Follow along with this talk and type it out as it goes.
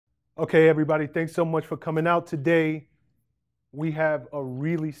Okay, everybody, thanks so much for coming out today. We have a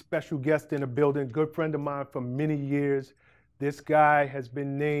really special guest in the building, good friend of mine for many years. This guy has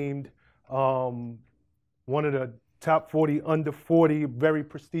been named one of the top 40 under 40, very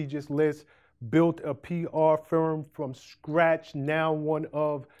prestigious list, built a PR firm from scratch, now one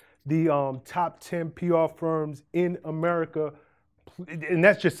of the top 10 PR firms in America. And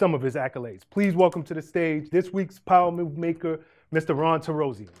that's just some of his accolades. Please welcome to the stage this week's Power Move Maker, Mr. Ronn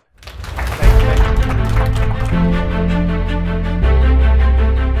Torossian.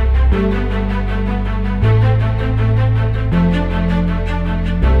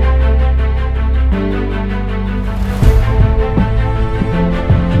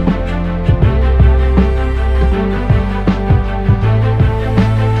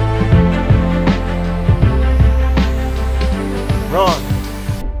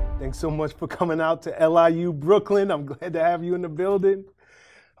 Ronn, thanks so much for coming out to LIU Brooklyn. I'm glad to have you in the building.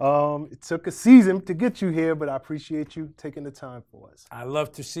 It took a season to get you here, but I appreciate you taking the time for us. I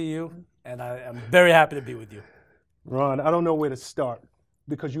love to see you, and I'm very happy to be with you. Ronn, I don't know where to start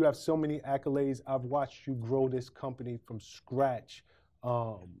because you have so many accolades. I've watched you grow this company from scratch.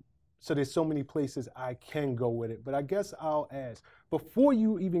 So there's so many places I can go with it. But I guess I'll ask, before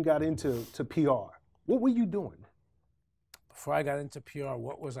you even got into PR, what were you doing? Before I got into PR,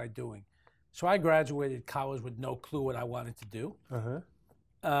 what was I doing? So I graduated college with no clue what I wanted to do.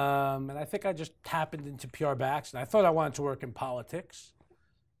 And I think I just happened into PR by accident. I thought I wanted to work in politics,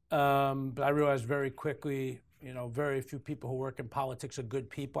 but I realized very quickly, very few people who work in politics are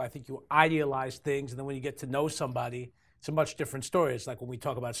good people. I think you idealize things, and then when you get to know somebody, it's a much different story. It's like when we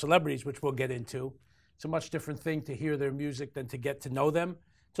talk about celebrities, which we'll get into. It's a much different thing to hear their music than to get to know them.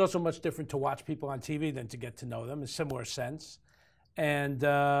 It's also much different to watch people on TV than to get to know them in a similar sense. And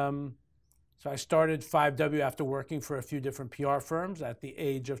so I started 5W after working for a few different PR firms at the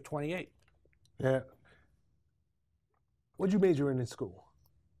age of 28. Yeah. What'd you major in school?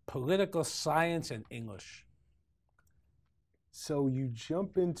 Political science and English. So you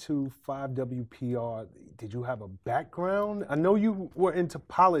jump into 5W PR. Did you have a background? I know you were into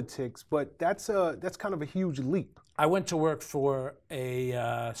politics, but that's kind of a huge leap. I went to work for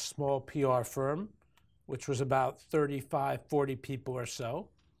a small PR firm, which was about 35, 40 people or so.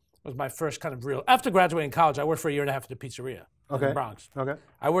 It was my first kind of real. After graduating college, I worked for a year and a half at a pizzeria in the Bronx. Okay.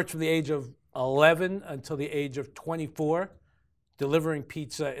 I worked from the age of 11 until the age of 24, delivering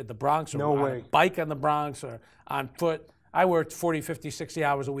pizza in the Bronx, or on a bike on the Bronx, or on foot. I worked 40, 50, 60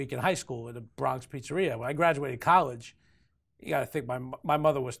 hours a week in high school at a Bronx pizzeria. When I graduated college, you got to think my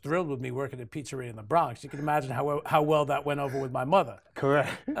mother was thrilled with me working at a pizzeria in the Bronx. You can imagine how well that went over with my mother.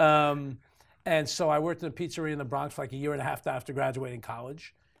 Correct. And so I worked in a pizzeria in the Bronx for like a year and a half after graduating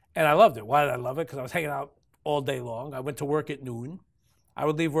college. And I loved it. Why did I love it? Because I was hanging out all day long. I went to work at noon. I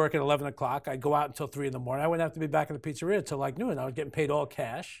would leave work at 11 o'clock. I'd go out until 3 in the morning. I wouldn't have to be back in the pizzeria until like noon. I was getting paid all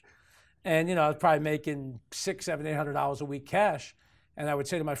cash. And, I was probably making $600, $700, $800 a week cash. And I would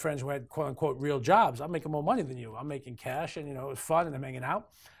say to my friends who had, quote unquote, real jobs, I'm making more money than you. I'm making cash. And, it was fun and I'm hanging out.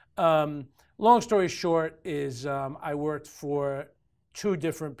 Long story short is I worked for 2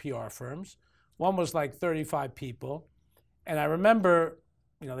 different PR firms. One was like 35 people. And I remember,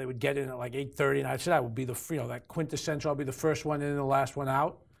 they would get in at like 8:30, and I said I would be that quintessential. I'll be the first one in and the last one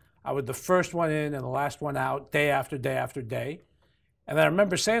out. I was the first one in and the last one out, day after day after day. And then I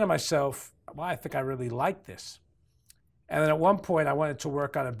remember saying to myself, well, I think I really like this. And then at one point, I wanted to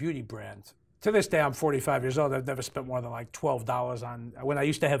work on a beauty brand. To this day, I'm 45 years old. I've never spent more than like $12 on when I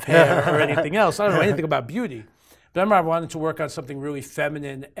used to have hair or anything else. I don't know anything about beauty. But I remember I wanted to work on something really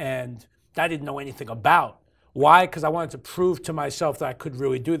feminine and I didn't know anything about. Why? Because I wanted to prove to myself that I could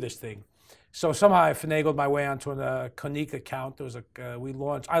really do this thing. So somehow I finagled my way onto a Clinique account. There was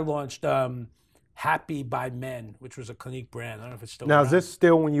I launched Happy by Men, which was a Clinique brand. I don't know if it's still around. Is this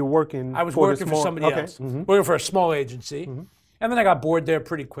still when you're working? I was working for somebody else, working for a small agency. And then I got bored there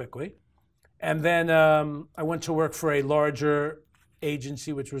pretty quickly. And then I went to work for a larger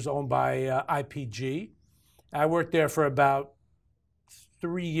agency, which was owned by IPG. I worked there for about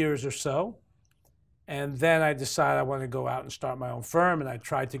 3 years or so. And then I decided I wanted to go out and start my own firm, and I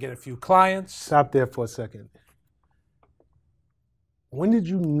tried to get a few clients. Stop there for a second. When did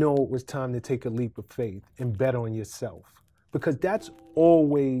you know it was time to take a leap of faith and bet on yourself? Because that's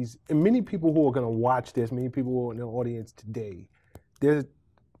always, and many people who are going to watch this, many people who are in the audience today, they're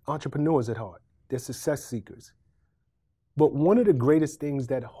entrepreneurs at heart. They're success seekers. But one of the greatest things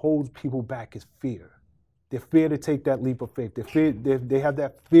that holds people back is fear. Their fear to take that leap of faith. They have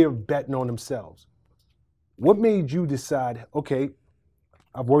that fear of betting on themselves. What made you decide, okay,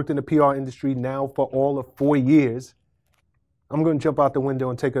 I've worked in the PR industry now for all of 4 years. I'm going to jump out the window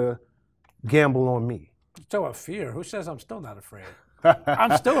and take a gamble on me? So a fear. Who says I'm still not afraid?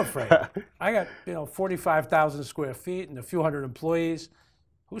 I'm still afraid. I got 45,000 square feet and a few hundred employees.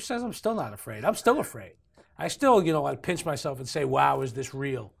 Who says I'm still not afraid? I'm still afraid. I still I pinch myself and say, "Wow, is this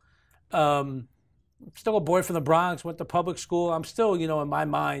real?" Still a boy from the Bronx. Went to public school. I'm still in my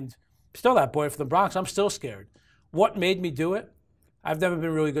mind, still that boy from the Bronx. I'm still scared. What made me do it? I've never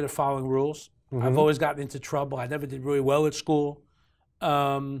been really good at following rules. I've always gotten into trouble. I never did really well at school.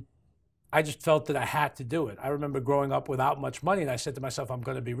 I just felt that I had to do it. I remember growing up without much money, and I said to myself, I'm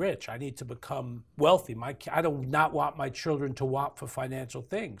going to be rich. I need to become wealthy. I do not want my children to want for financial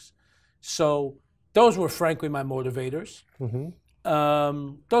things. So those were, frankly, my motivators.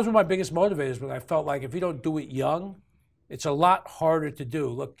 Those were my biggest motivators, but I felt like if you don't do it young, it's a lot harder to do.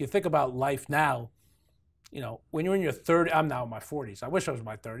 Look, you think about life now, when you're in your 30s, I'm now in my 40s. I wish I was in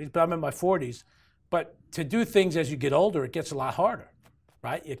my 30s, but I'm in my 40s. But to do things as you get older, it gets a lot harder.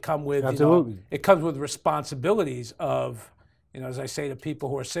 Right? It comes with it comes with responsibilities of, as I say to people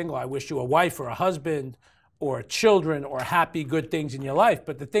who are single, I wish you a wife or a husband or children or happy, good things in your life.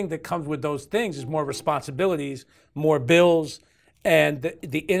 But the thing that comes with those things is more responsibilities, more bills, and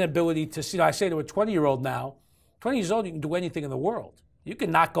the inability to see. I say to a 20-year-old now, 20 years old, you can do anything in the world. You can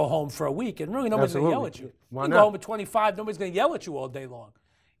not go home for a week, and really nobody's going to yell at you. Why you can not? go home at 25, nobody's going to yell at you all day long.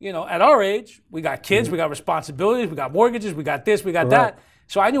 At our age, we got kids, we got responsibilities, we got mortgages, we got this, we got that.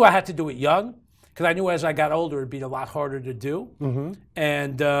 So I knew I had to do it young, because I knew as I got older, it'd be a lot harder to do.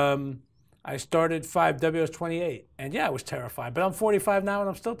 And I started 5W, I was 28. And yeah, I was terrified. But I'm 45 now, and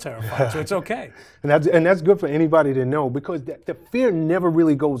I'm still terrified, so it's okay. And that's good for anybody to know, because the fear never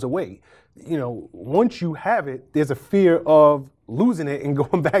really goes away. Once you have it, there's a fear of losing it and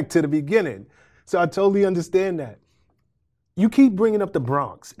going back to the beginning. So I totally understand that. You keep bringing up the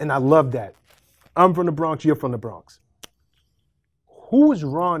Bronx, and I love that. I'm from the Bronx, you're from the Bronx. Who was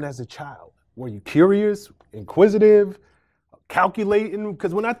Ronn as a child? Were you curious, inquisitive, calculating?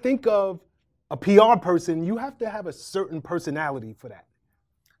 Because when I think of a PR person, you have to have a certain personality for that.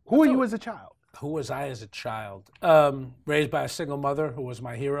 Who are you as a child? Who was I as a child? Raised by a single mother who was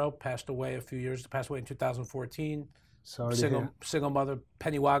my hero, passed away in 2014. Sorry Single mother,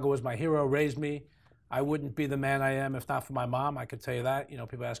 Penny Wago was my hero, raised me. I wouldn't be the man I am if not for my mom, I could tell you that.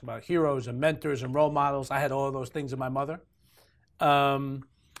 People ask about heroes and mentors and role models. I had all of those things in my mother.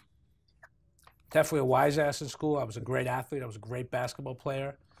 Definitely a wise ass in school. I was a great athlete. I was a great basketball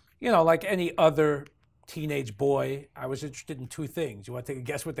player. Like any other teenage boy, I was interested in two things. You want to take a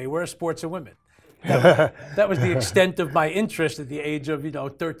guess what they were? Sports and women. That was the extent of my interest at the age of,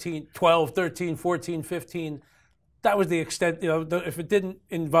 12, 13, 14, 15. That was the extent, if it didn't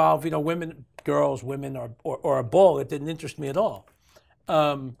involve, women, girls, women, or a ball, it didn't interest me at all.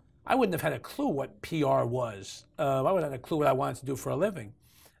 I wouldn't have had a clue what PR was. I wouldn't have had a clue what I wanted to do for a living.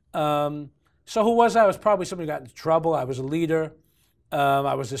 So who was I? I was probably somebody who got into trouble. I was a leader.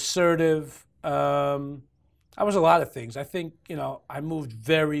 I was assertive. I was a lot of things. I think, I moved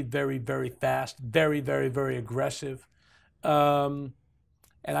very, very, very fast, very, very, very aggressive.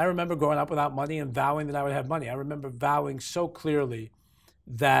 And I remember growing up without money and vowing that I would have money. I remember vowing so clearly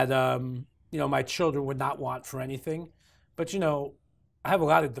that, my children would not want for anything. But, I have a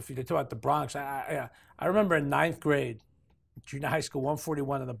lot of, you talk about the Bronx. I remember in 9th grade, junior high school,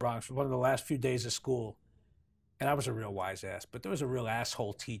 141 in the Bronx, one of the last few days of school. And I was a real wise ass, but there was a real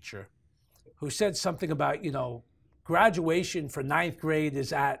asshole teacher who said something about, graduation for 9th grade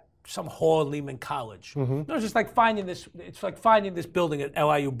is at some hall in Lehman College. It's just like finding this, it's like finding this building at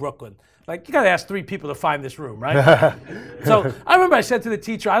LIU Brooklyn. Like, you got to ask 3 people to find this room, right? So I remember I said to the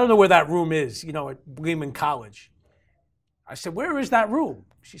teacher, I don't know where that room is, at Lehman College. I said, where is that room?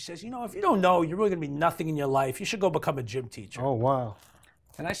 She says, if you don't know, you're really going to be nothing in your life. You should go become a gym teacher. Oh, wow.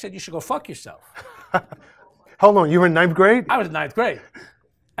 And I said, you should go fuck yourself. Hold on, you were in 9th grade? I was in 9th grade.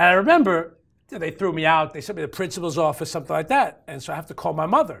 And I remember they threw me out. They sent me to the principal's office, something like that. And so I have to call my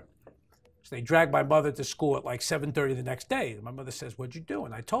mother. So they dragged my mother to school at like 7:30 the next day. And my mother says, what'd you do?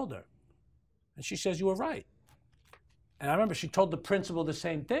 And I told her. And she says, you were right. And I remember she told the principal the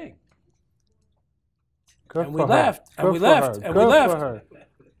same thing. Good and we for left, her. and we Good for left, her. and Good we left. for her.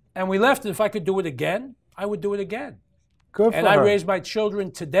 And we left, and if I could do it again, I would do it again. Good for and I her. raise my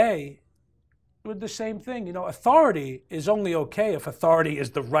children today with the same thing. Authority is only okay if authority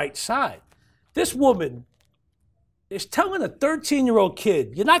is the right side. This woman is telling a 13-year-old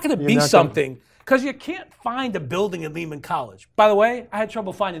kid, you're not going to be something because you can't find a building at Lehman College. By the way, I had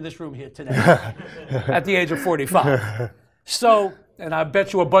trouble finding this room here today at the age of 45. So, and I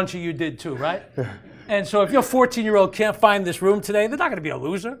bet you a bunch of you did too, right? And so if your 14-year-old can't find this room today, they're not going to be a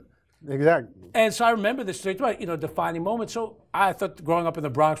loser. Exactly. And so I remember this, defining moment. So I thought growing up in the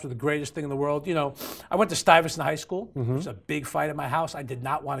Bronx was the greatest thing in the world. I went to Stuyvesant High School. It was a big fight at my house. I did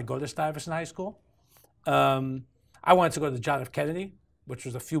not want to go to Stuyvesant High School. I wanted to go to John F. Kennedy, which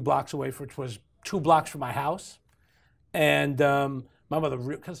was a few blocks away, which was 2 blocks from my house. And my mother,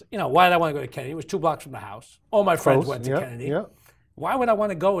 because, why did I want to go to Kennedy? It was 2 blocks from the house. All my friends went to Kennedy. Yeah. Why would I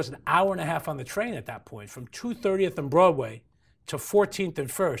want to go? It was an hour and a half on the train at that point, from 230th and Broadway to 14th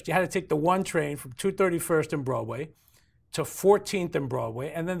and First. You had to take the 1 train from 231st and Broadway to 14th and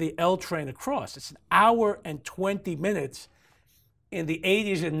Broadway, and then the L train across. It's an hour and 20 minutes in the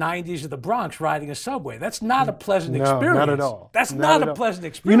 80s and 90s of the Bronx riding a subway. That's not a pleasant experience. Not at all. That's not a pleasant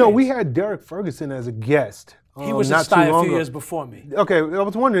experience. We had Derek Ferguson as a guest. He was at Stuyvesant a few years before me. Okay, I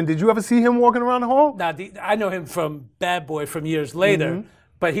was wondering, did you ever see him walking around the hall? Now, I know him from Bad Boy from years later,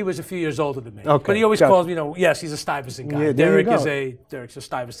 but he was a few years older than me. Okay, but he always calls me, yes, he's a Stuyvesant guy. Yeah, Derek's a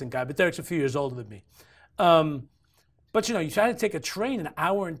Stuyvesant guy, but Derek's a few years older than me. But you try to take a train an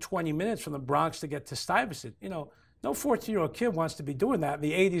hour and 20 minutes from the Bronx to get to Stuyvesant. No 14-year-old kid wants to be doing that in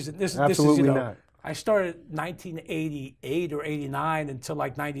the 80s. And this is, not. I started 1988 or 89 until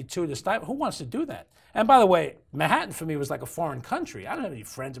like 92 to Stuyvesant. Who wants to do that? And by the way, Manhattan for me was like a foreign country. I don't have any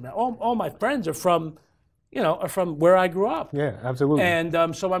friends in Manhattan. All my friends are from where I grew up. Yeah, absolutely.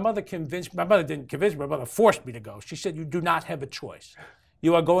 And so my mother didn't convince me, my mother forced me to go. She said, you do not have a choice.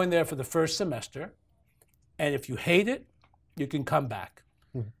 You are going there for the first semester, and if you hate it, you can come back.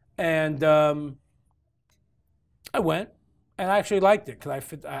 And I went, and I actually liked it, because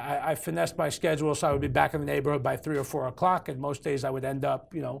I finessed my schedule so I would be back in the neighborhood by 3 or 4 o'clock, and most days I would end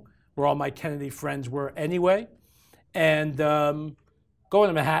up, where all my Kennedy friends were anyway. And going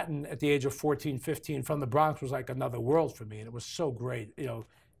to Manhattan at the age of 14, 15 from the Bronx was like another world for me, and it was so great.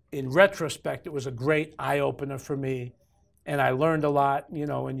 In retrospect, it was a great eye-opener for me, and I learned a lot,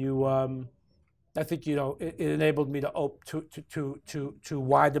 and I think, it enabled me to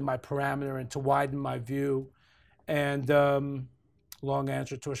widen my parameter and to widen my view. And long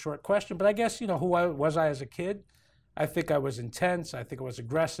answer to a short question, but I guess, who was I as a kid? I think I was intense. I think I was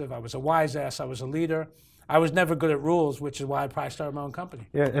aggressive. I was a wise ass. I was a leader. I was never good at rules, which is why I probably started my own company.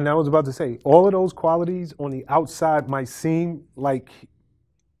 Yeah, and I was about to say, all of those qualities on the outside might seem like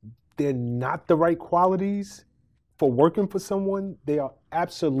they're not the right qualities for working for someone. They are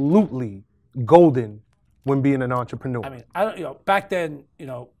absolutely golden when being an entrepreneur. I mean, back then,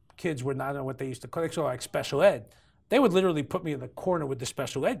 kids were not, I don't know what they used to call it, like special ed. They would literally put me in the corner with the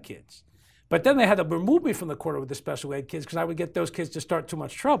special ed kids. But then they had to remove me from the corner with the special ed kids because I would get those kids to start too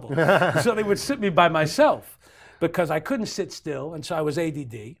much trouble. So they would sit me by myself because I couldn't sit still, and so I was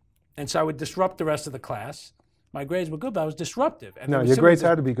ADD. And so I would disrupt the rest of the class. My grades were good, but I was disruptive. And no, your grades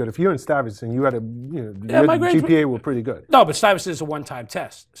had to be good. If you're in Stuyvesant, you had your GPA were pretty good. No, but Stuyvesant is a one-time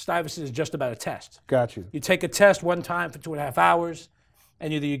test. Stuyvesant is just about a test. Got you. You take a test one time for 2.5 hours,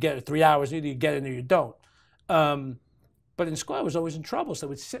 and either you get it 3 hours, either you get it or you don't. But in school, I was always in trouble. So they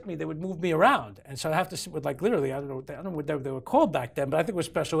would sit me, they would move me around. And so I'd have to sit with, like, literally, I don't know what they were called back then, but I think it was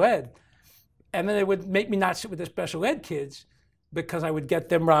special ed. And then they would make me not sit with the special ed kids because I would get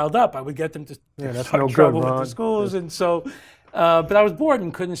them riled up. I would get them to start trouble with the schools. And so, but I was bored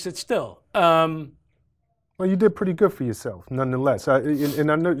and couldn't sit still. Well, you did pretty good for yourself, nonetheless.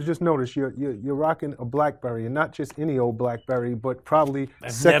 And I just noticed you're rocking a BlackBerry, and not just any old BlackBerry, but probably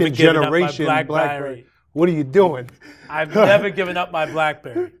second generation BlackBerry. What are you doing? I've never given up my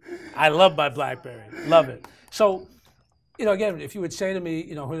BlackBerry. I love my BlackBerry. Love it. So, again, if you would say to me,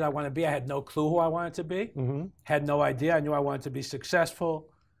 who did I want to be? I had no clue who I wanted to be. Had no idea. I knew I wanted to be successful.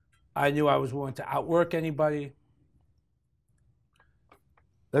 I knew I was willing to outwork anybody.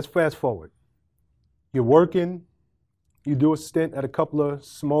 Let's fast forward. You're working. You do a stint at a couple of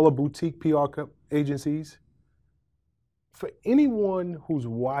smaller boutique PR agencies. For anyone who's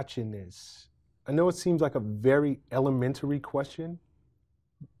watching this, I know it seems like a very elementary question,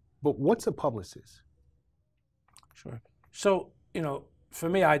 but what's a publicist? Sure. So, for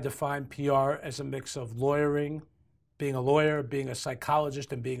me, I define PR as a mix of lawyering, being a lawyer, being a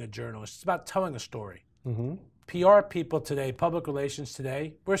psychologist, and being a journalist. It's about telling a story. PR people today, public relations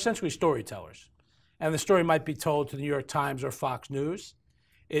today, we're essentially storytellers. And the story might be told to the New York Times or Fox News.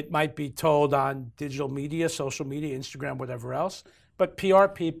 It might be told on digital media, social media, Instagram, whatever else. But PR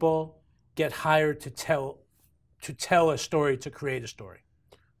people get hired to tell a story, to create a story.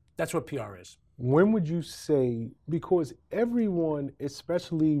 That's what PR is. When would you say, because everyone,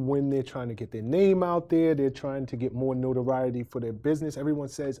 especially when they're trying to get their name out there, they're trying to get more notoriety for their business, everyone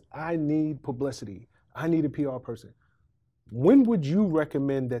says, I need publicity. I need a PR person. When would you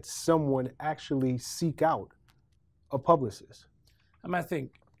recommend that someone actually seek out a publicist? I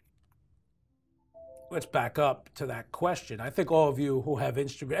think let's back up to that question. I think all of you who have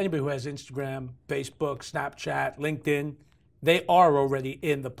Instagram, anybody who has Instagram, Facebook, Snapchat, LinkedIn, they are already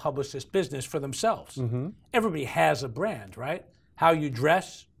in the publicist business for themselves. Mm-hmm. Everybody has a brand, right? How you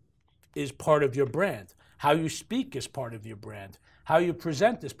dress is part of your brand. How you speak is part of your brand. How you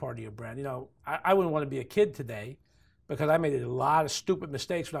present is part of your brand. You know, I wouldn't want to be a kid today because I made a lot of stupid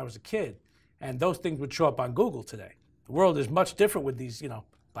mistakes when I was a kid, and those things would show up on Google today. The world is much different with these, you know,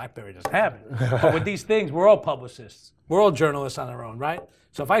 BlackBerry doesn't have it. But with these things, we're all publicists. We're all journalists on our own, right?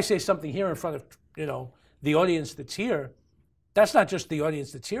 So if I say something here in front of, you know, the audience that's here, that's not just the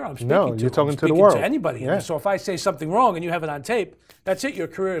audience that's here I'm speaking to. No, you're talking to the world. To anybody. Yeah. So if I say something wrong and you have it on tape, that's it. Your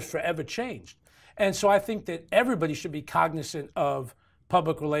career is forever changed. And so I think that everybody should be cognizant of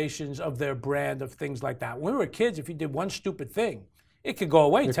public relations, of their brand, of things like that. When we were kids, if you did one stupid thing, it could go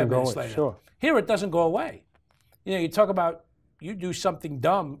away 10 minutes later. Sure. Here, it doesn't go away. You know, you talk about you do something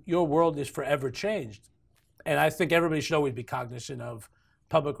dumb, your world is forever changed. And I think everybody should always be cognizant of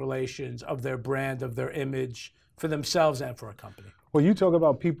public relations, of their brand, of their image, for themselves and for a company. Well, you talk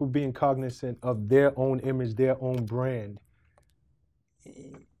about people being cognizant of their own image, their own brand.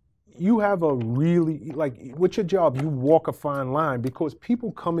 You have a really, like, with your job, you walk a fine line because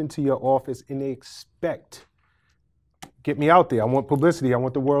people come into your office and they expect, get me out there, I want publicity, I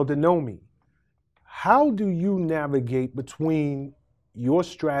want the world to know me. How do you navigate between your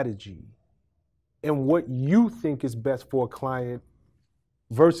strategy and what you think is best for a client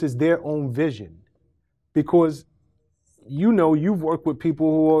versus their own vision? Because you know you've worked with people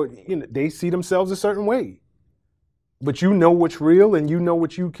who are, you know, they see themselves a certain way. But you know what's real and you know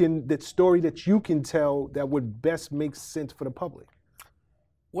what you can, that story that you can tell that would best make sense for the public.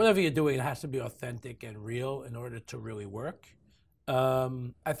 Whatever you're doing, it has to be authentic and real in order to really work.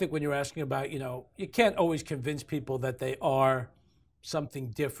 I think when you're asking about, you know, you can't always convince people that they are something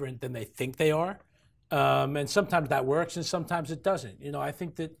different than they think they are. And sometimes that works and sometimes it doesn't. You know, I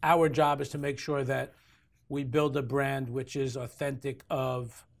think that our job is to make sure that we build a brand which is authentic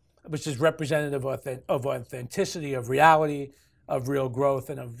which is representative of authenticity, of reality, of real growth,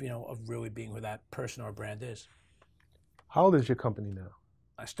 and of, you know, of really being who that person or brand is. How old is your company now?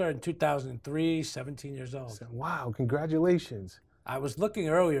 I started in 2003, 17 years old. Wow, congratulations. I was looking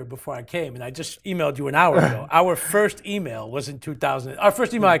earlier before I came, and I just emailed you an hour ago. Our first email was in 2000. Our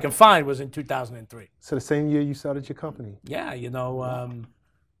first email I can find was in 2003. So the same year you started your company? Yeah, you know,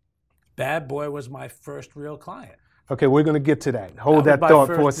 Bad Boy was my first real client. Okay, we're going to get to that. Hold that thought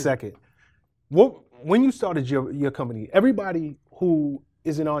for a second. When you started your company, everybody who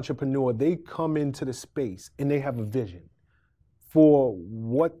is an entrepreneur, they come into the space and they have a vision for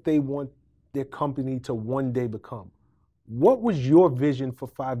what they want their company to one day become. What was your vision for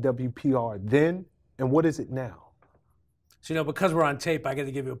 5WPR then, and what is it now? So, you know, because we're on tape, I got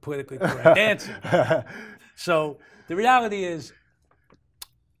to give you a politically correct answer. So the reality is,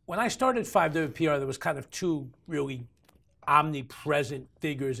 when I started 5WPR, there was kind of two really omnipresent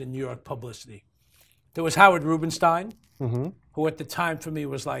figures in New York publicity. There was Howard Rubenstein, who at the time for me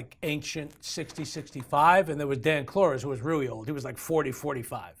was like ancient 60, 65, and there was Dan Klores, who was really old. He was like 40,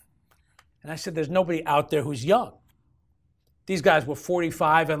 45. And I said, there's nobody out there who's young. These guys were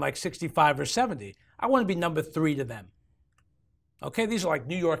 45 and like 65 or 70. I want to be number 3 to them. Okay, these are like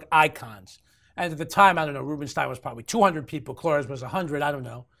New York icons. And at the time, I don't know, Rubenstein was probably 200 people, Klores was 100, I don't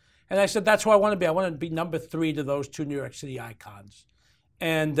know. And I said, that's who I want to be. I want to be number 3 to those 2 New York City icons.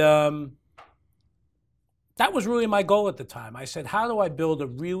 And that was really my goal at the time. I said, how do I build a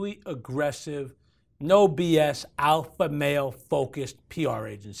really aggressive, no BS, alpha male focused PR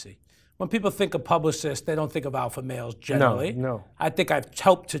agency? When people think of publicists, they don't think of alpha males generally. No. I think I've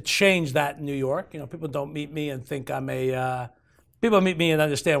helped to change that in New York. You know, people don't meet me and think I'm people meet me and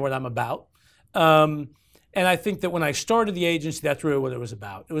understand what I'm about. And I think that when I started the agency, that's really what it was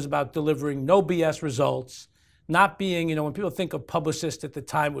about. It was about delivering no BS results, not being, you know, when people think of publicists at the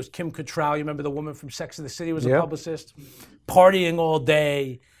time, it was Kim Cattrall. You remember the woman from Sex and the City was a publicist? Partying all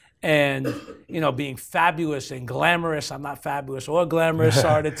day and, you know, being fabulous and glamorous. I'm not fabulous or glamorous,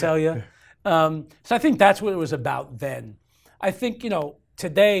 sorry to tell you. So I think that's what it was about then. I think, you know,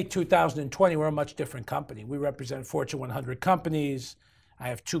 today, 2020, we're a much different company. We represent Fortune 100 companies. I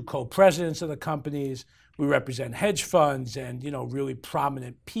have 2 co-presidents of the companies. We represent hedge funds and, you know, really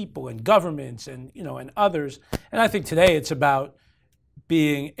prominent people and governments and, you know, and others. And I think today it's about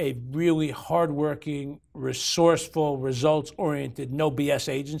being a really hardworking, resourceful, results-oriented, no BS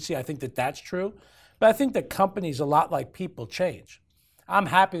agency. I think that that's true. But I think that companies, a lot like people, change. I'm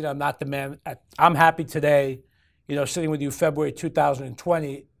happy that I'm not the man. I'm happy today, you know, sitting with you February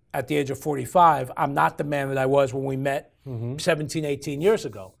 2020 at the age of 45. I'm not the man that I was when we met 17, 18 years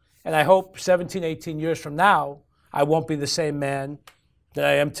ago. And I hope 17, 18 years from now, I won't be the same man that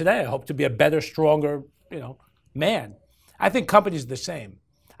I am today. I hope to be a better, stronger, man. I think companies are the same.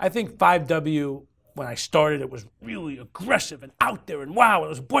 I think 5W, when I started, it was really aggressive and out there and wow, it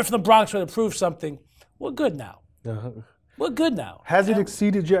was a boy from the Bronx trying to prove something. We're good now. We're good now. Has it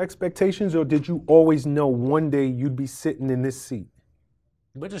exceeded your expectations, or did you always know one day you'd be sitting in this seat?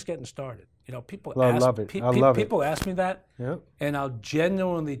 We're just getting started. People I love it. I love it. People ask me that, Yeah. and I'll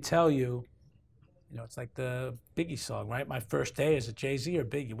genuinely tell you, it's like the Biggie song, right? My first day, is it Jay-Z or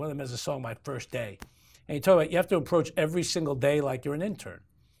Biggie? One of them has a song, My First Day. And you talk about you have to approach every single day like you're an intern.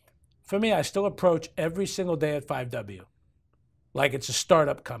 For me, I still approach every single day at 5W like it's a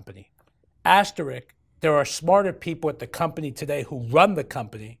startup company. Asterisk, there are smarter people at the company today who run the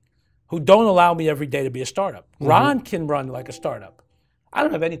company who don't allow me every day to be a startup. Ron can run like a startup. I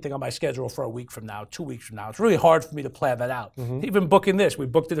don't have anything on my schedule for a week from now, 2 weeks from now. It's really hard for me to plan that out. Even booking this, we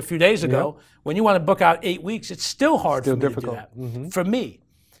booked it a few days ago. Yep. When you want to book out 8 weeks, it's still hard for me difficult. to do that. For me,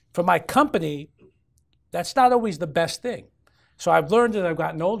 for my company, that's not always the best thing. So I've learned as I've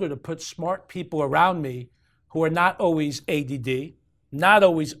gotten older to put smart people around me who are not always ADD, not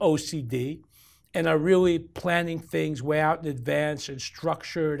always OCD, and are really planning things way out in advance and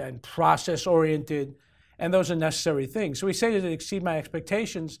structured and process-oriented. And those are necessary things. So we say that it exceed my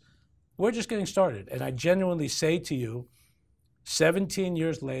expectations. We're just getting started. And I genuinely say to you, 17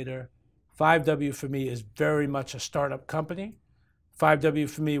 years later, 5W for me is very much a startup company. 5W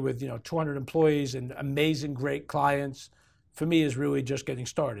for me with 200 employees and amazing, great clients, for me is really just getting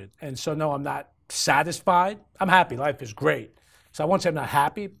started. And so no, I'm not satisfied. I'm happy. Life is great. So I won't say I'm not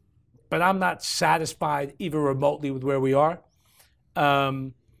happy, but I'm not satisfied even remotely with where we are.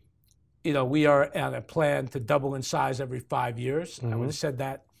 We are on a plan to double in size every 5 years. I would have said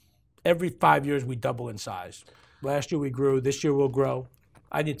that every 5 years we double in size. Last year we grew. This year we'll grow.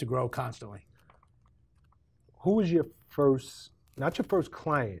 I need to grow constantly. Who was your first, not your first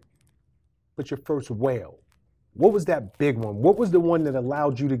client, but your first whale? What was that big one? What was the one that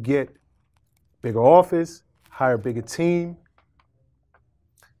allowed you to get bigger office, hire a bigger team?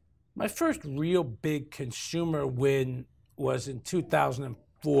 My first real big consumer win was in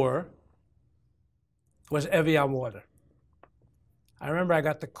 2004. Was Evian water. I remember I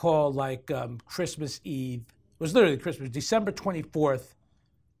got the call like Christmas Eve. It was literally Christmas, December 24th,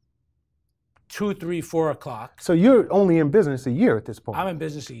 2, 3, 4 o'clock. So you're only in business a year at this point? I'm in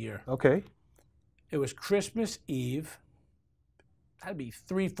business a year. Okay. It was Christmas Eve. That'd be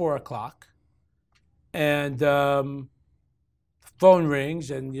 3, 4 o'clock. And phone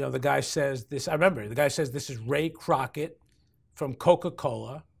rings, and the guy says this. I remember the guy says, "This is Ray Crockett from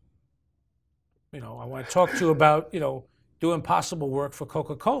Coca-Cola. I want to talk to you about, doing possible work for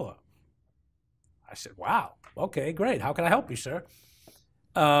Coca-Cola." I said, "Wow, okay, great. How can I help you, sir?"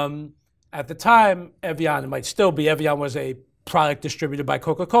 At the time, Evian, it might still be, Evian was a product distributed by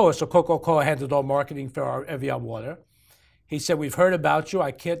Coca-Cola, so Coca-Cola handled all marketing for our Evian water. He said, "We've heard about you.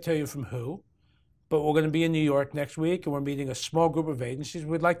 I can't tell you from who, but we're going to be in New York next week, and we're meeting a small group of agencies.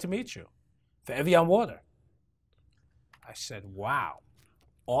 We'd like to meet you for Evian water." I said, "Wow,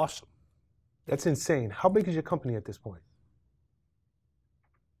 awesome." That's insane. How big is your company at this point?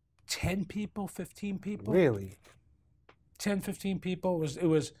 10 people, 15 people. Really? 10, 15 people. It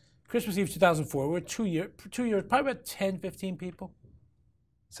was Christmas Eve 2004. We were 2 years, probably about 10, 15 people.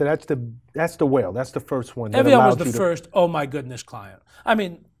 So that's the whale. That's the first one. Evian was the first, oh my goodness, client. I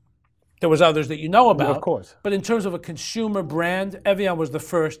mean, there was others that you know about. Well, of course. But in terms of a consumer brand, Evian was the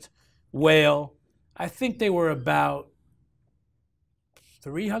first whale. I think they were about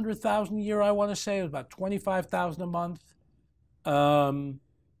 300,000 a year, I want to say. It was about 25,000 a month. And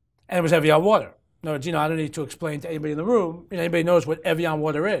it was Evian water. No, I don't need to explain to anybody in the room. Anybody knows what Evian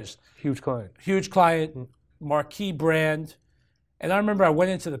water is. Huge client. Huge client, marquee brand. And I remember I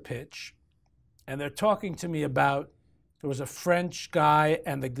went into the pitch, and they're talking to me about, there was a French guy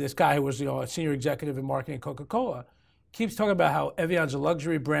and this guy who was a senior executive in marketing at Coca-Cola, keeps talking about how Evian's a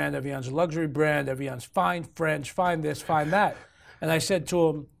luxury brand, Evian's a luxury brand, Evian's fine French, fine this, fine that. And I said to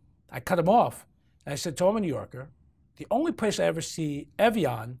him, I cut him off, and I said to him, I'm a New Yorker, the only place I ever see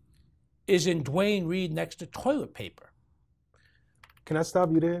Evian is in Dwayne Reed next to toilet paper. Can I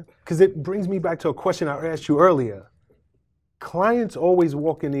stop you there? Because it brings me back to a question I asked you earlier. Clients always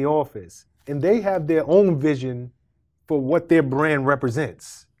walk in the office and they have their own vision for what their brand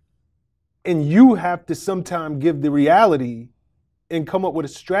represents. And you have to sometimes give the reality and come up with a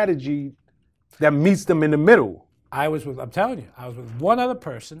strategy that meets them in the middle. I'm telling you, I was with one other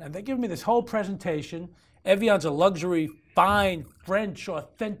person, and they give me this whole presentation. Evian's a luxury, fine, French,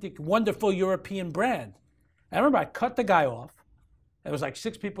 authentic, wonderful European brand. And I remember I cut the guy off, There was like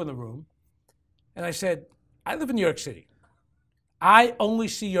 6 people in the room. And I said, I live in New York City. I only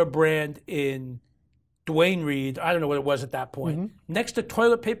see your brand in Dwayne Reed, I don't know what it was at that point, next to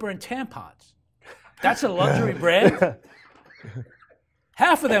toilet paper and tampons. That's a luxury brand?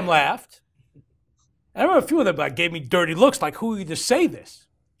 Half of them laughed. I remember a few of them like, gave me dirty looks, like, who are you to say this?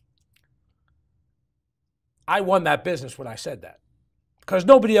 I won that business when I said that. Because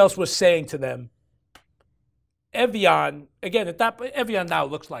nobody else was saying to them, Evian, again, Evian now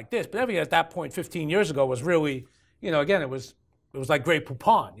looks like this, but Evian at that point 15 years ago was really, again, it was like Grey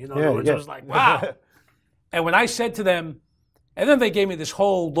Poupon, It was like, wow. And when I said to them, and then they gave me this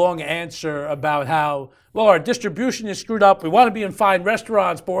whole long answer about how, well, our distribution is screwed up. We want to be in fine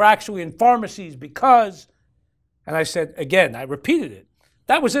restaurants, but we're actually in pharmacies because, and I said, again, I repeated it.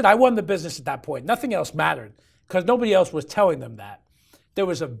 That was it. I won the business at that point. Nothing else mattered because nobody else was telling them that. There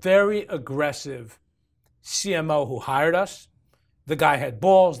was a very aggressive CMO who hired us. The guy had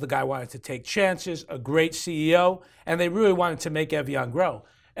balls. The guy wanted to take chances, a great CEO, and they really wanted to make Evian grow.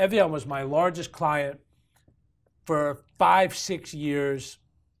 Evian was my largest client for 5-6 years,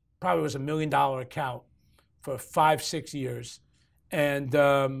 probably was $1 million account for 5-6 years, and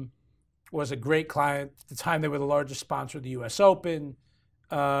was a great client. At the time, they were the largest sponsor of the U.S. Open.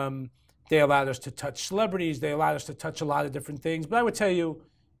 They allowed us to touch celebrities. They allowed us to touch a lot of different things. But I would tell you,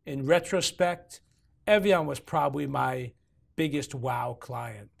 in retrospect, Evian was probably my biggest wow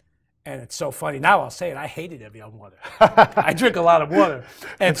client. And it's so funny. Now I'll say it, I hated Evian water. I drink a lot of water.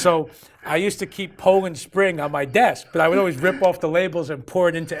 And so I used to keep Poland Spring on my desk, but I would always rip off the labels and pour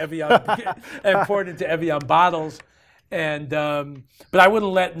it into Evian bottles. And but I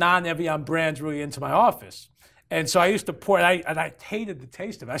wouldn't let non-Evian brands really into my office. And so I used to pour it, and I hated the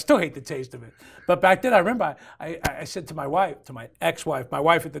taste of it. I still hate the taste of it. But back then, I remember I said to my wife, to my ex-wife, my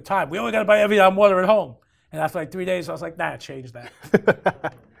wife at the time, we only got to buy Evian water at home. And after like 3 days, I was like, nah, change that.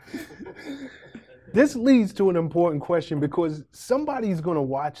 This leads to an important question because somebody's going to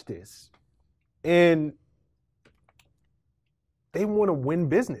watch this and they want to win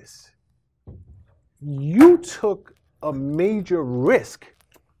business. You took a major risk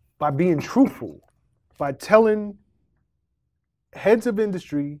by being truthful, by telling heads of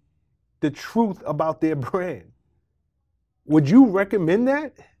industry the truth about their brand. Would you recommend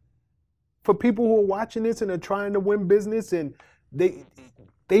that for people who are watching this and are trying to win business and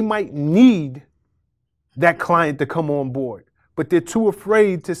they might need that client to come on board, but they're too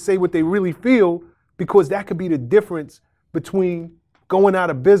afraid to say what they really feel because that could be the difference between going out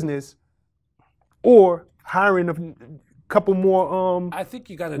of business or hiring a couple more I think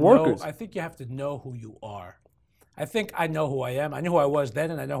you got to workers. know. I think you have to know who you are. I think I know who I am. I knew who I was then,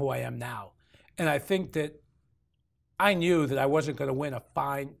 and I know who I am now. And I think that I knew that I wasn't going to win a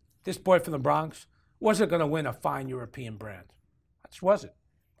fine. This boy from the Bronx wasn't going to win a fine European brand. I just wasn't.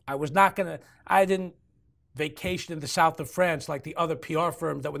 I was not going to. I didn't vacation in the south of France like the other PR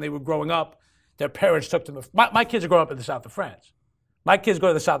firms that when they were growing up, their parents took them. My kids are growing up in the south of France. My kids go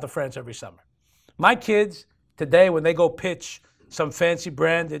to the south of France every summer. My kids today, when they go pitch some fancy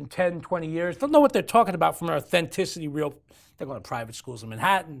brand in 10, 20 years, they'll know what they're talking about from an authenticity real. They're going to private schools in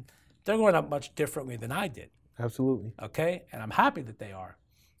Manhattan. They're growing up much differently than I did. Absolutely. Okay? And I'm happy that they are.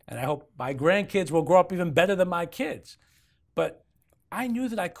 And I hope my grandkids will grow up even better than my kids. But I knew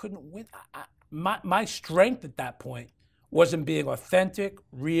that I couldn't win. My strength at that point was in being authentic,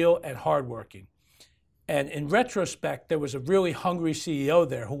 real, and hardworking. And in retrospect, there was a really hungry CEO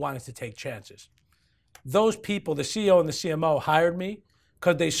there who wanted to take chances. Those people, the CEO and the CMO, hired me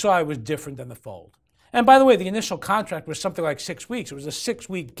because they saw I was different than the fold. And by the way, the initial contract was something like 6 weeks. It was a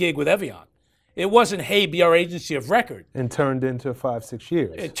 6-week gig with Evian. It wasn't, hey, be our agency of record. And turned into 5-6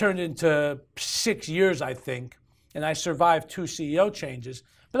 years. It turned into 6 years, I think. And I survived 2 CEO changes.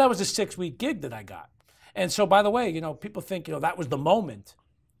 But that was a 6-week gig that I got. And so, by the way, people think, that was the moment.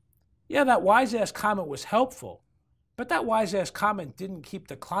 Yeah, that wise-ass comment was helpful. But that wise-ass comment didn't keep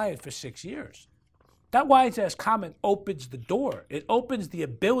the client for 6 years. That wise-ass comment opens the door. It opens the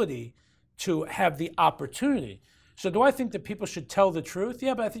ability to have the opportunity. So do I think that people should tell the truth?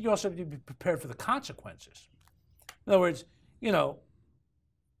 Yeah, but I think you also have to be prepared for the consequences. In other words,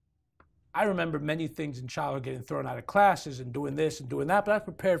 I remember many things in childhood getting thrown out of classes and doing this and doing that, but I was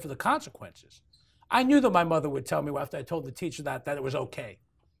prepared for the consequences. I knew that my mother would tell me after I told the teacher that it was okay.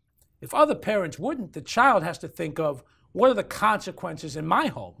 If other parents wouldn't, the child has to think of, what are the consequences in my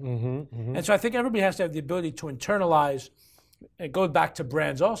home? And so I think everybody has to have the ability to internalize. It goes back to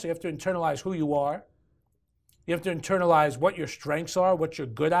brands also. You have to internalize who you are. You have to internalize what your strengths are, what you're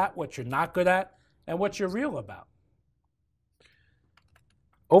good at, what you're not good at, and what you're real about.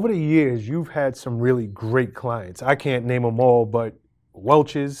 Over the years, you've had some really great clients. I can't name them all, but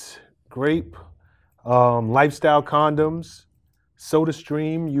Welch's Grape, Lifestyle Condoms,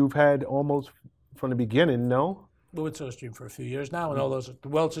 SodaStream. You've had almost from the beginning, no? We're with SodaStream for a few years now, and all those.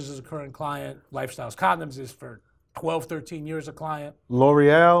 Welch's is a current client. Lifestyles Condoms is for 12, 13 years a client.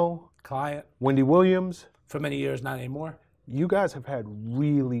 L'Oreal, Client. Wendy Williams. For many years, not anymore. You guys have had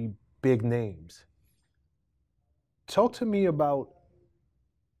really big names. Talk to me about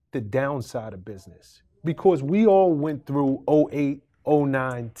the downside of business, because we all went through 08,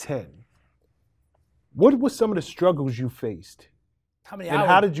 09, 10. What were some of the struggles you faced? How many And hours?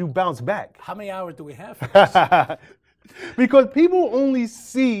 how did you bounce back? How many hours do we have for this? Because people only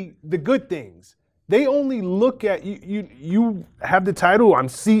see the good things. They only look at you. You have the title, I'm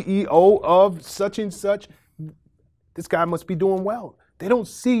CEO of such and such. This guy must be doing well. They don't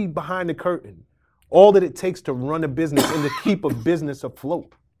see behind the curtain all that it takes to run a business and to keep a business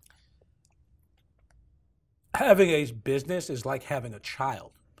afloat. Having a business is like having a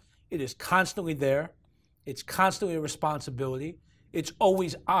child. It is constantly there. It's constantly a responsibility. It's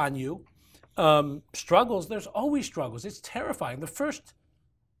always on you. Struggles, there's always struggles. It's terrifying. The first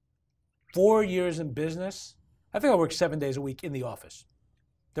 4 years in business, I think I worked 7 days a week in the office.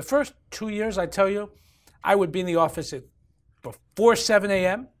 The first 2 years, I tell you, I would be in the office at before 7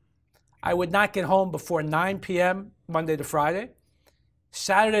 a.m. I would not get home before 9 p.m. Monday to Friday.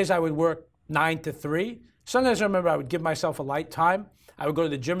 Saturdays, I would work 9 to 3. Sundays, I remember I would give myself a light time. I would go to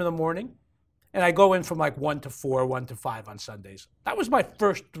the gym in the morning, and I go in from like 1 to 4, 1 to 5 on Sundays. That was my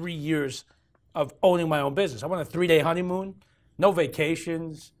first 3 years of owning my own business. I went on a 3-day honeymoon, no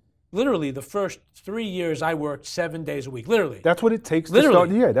vacations. Literally, the first 3 years I worked 7 days a week. Literally. That's what it takes to start.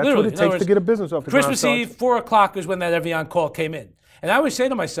 Yeah, that's what it takes to get a business off the ground. Christmas Eve, 4 o'clock is when that Evian call came in. And I always say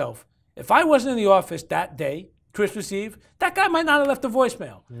to myself, if I wasn't in the office that day, Christmas Eve, that guy might not have left a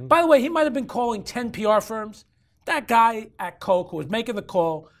voicemail. Mm-hmm. By the way, he might have been calling 10 PR firms. That guy at Coke who was making the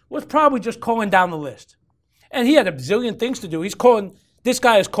call was probably just calling down the list. And he had a bazillion things to do. This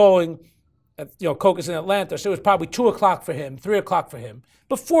guy is calling, Coke is in Atlanta, so it was probably 2 o'clock for him, 3 o'clock for him.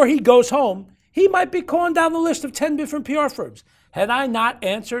 Before he goes home, he might be calling down the list of 10 different PR firms. Had I not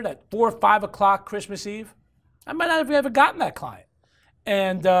answered at 4 or 5 o'clock Christmas Eve, I might not have ever gotten that client.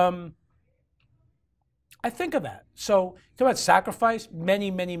 And I think of that. So talk about sacrifice,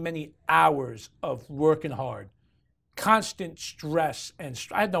 many, many, many hours of working hard, constant stress, and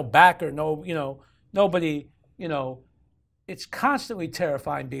I had no backer, nobody, it's constantly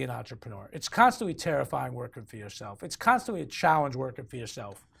terrifying being an entrepreneur. It's constantly terrifying working for yourself. It's constantly a challenge working for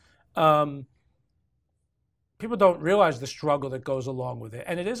yourself. People don't realize the struggle that goes along with it.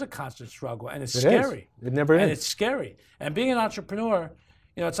 And it is a constant struggle, and it's scary. It never is. And it's scary. And being an entrepreneur,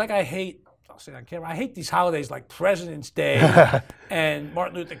 it's like I'll say it on camera, I hate these holidays like President's Day and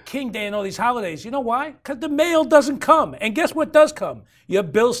Martin Luther King Day and all these holidays. You know why? Because the mail doesn't come. And guess what does come? Your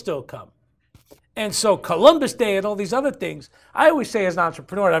bills still come. And so Columbus Day and all these other things, I always say as an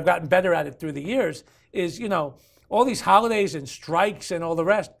entrepreneur, and I've gotten better at it through the years, is, all these holidays and strikes and all the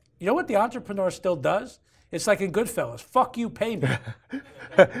rest. You know what the entrepreneur still does? It's like in Goodfellas. Fuck you, pay me.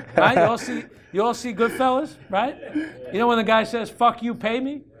 Right? You all see Goodfellas, right? You know when the guy says, fuck you, pay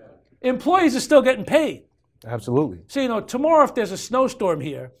me? Employees are still getting paid. Absolutely. So, tomorrow if there's a snowstorm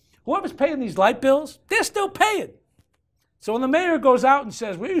here, whoever's paying these light bills, they're still paying. So when the mayor goes out and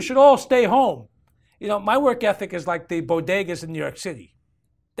says, well, you should all stay home, my work ethic is like the bodegas in New York City.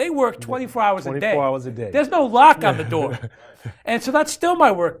 They work 24 hours a day. 24 hours a day. There's no lock on the door. And so that's still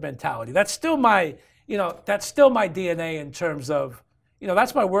my work mentality. That's still my, DNA in terms of,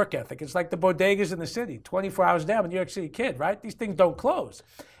 that's my work ethic. It's like the bodegas in the city, 24 hours a day. I'm a New York City kid, right? These things don't close.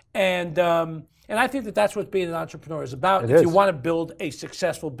 And I think that that's what being an entrepreneur is about if you want to build a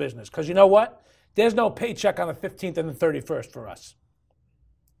successful business. Because you know what? There's no paycheck on the 15th and the 31st for us.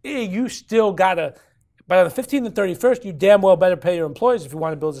 You still got to, but on the 15th and 31st, you damn well better pay your employees if you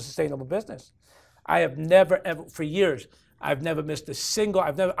want to build a sustainable business. I have never, ever, for years, I've never missed a single,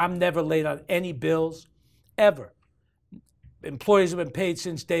 I'm never late on any bills, ever. Employees have been paid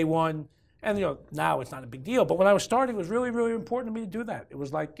since day one. And now it's not a big deal. But when I was starting, it was really, really important to me to do that. It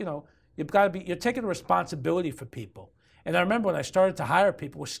was like, you're taking a responsibility for people. And I remember when I started to hire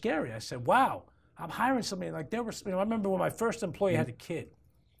people, it was scary. I said, wow, I'm hiring somebody like I remember when my first employee had a kid.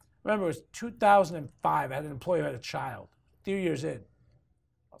 I remember it was 2005. I had an employee who had a child, 3 years in.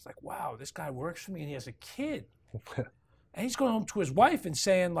 I was like, wow, this guy works for me and he has a kid. And he's going home to his wife and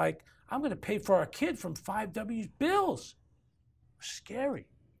saying, like, I'm going to pay for our kid from 5W's bills. It was scary.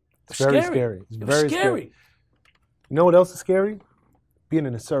 It's very scary. It's very scary. You know what else is scary? Being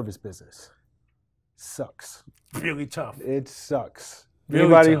in the service business. Sucks. Really tough. It sucks. Really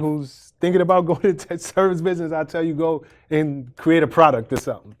Anybody tough. who's thinking about going into service business, I tell you, go and create a product or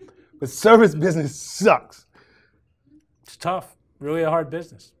something. But service business sucks. It's tough. Really a hard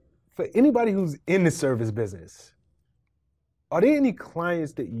business. For anybody who's in the service business, are there any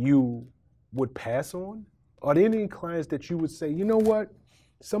clients that you would pass on? Are there any clients that you would say, you know what,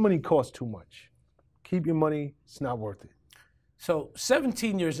 some money costs too much. Keep your money, it's not worth it. So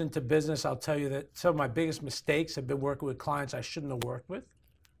 17 years into business, I'll tell you that some of my biggest mistakes have been working with clients I shouldn't have worked with.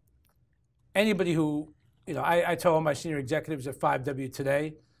 Anybody who, I tell all my senior executives at 5W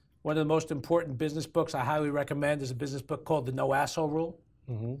today, one of the most important business books I highly recommend is a business book called The No Asshole Rule.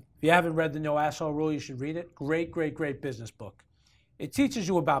 Mm-hmm. If you haven't read The No Asshole Rule, you should read it. Great, great, great business book. It teaches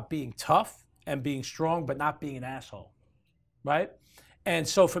you about being tough and being strong, but not being an asshole, right? And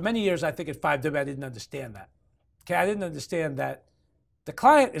so for many years, I think at 5W, I didn't understand that. Okay, I didn't understand that the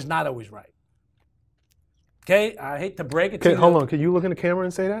client is not always right. Okay, I hate to break it to you. Hold on, can you look in the camera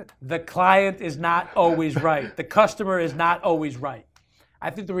and say that? The client is not always right. The customer is not always right. I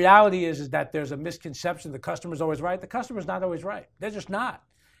think the reality is that there's a misconception the customer's always right. The customer's not always right. They're just not.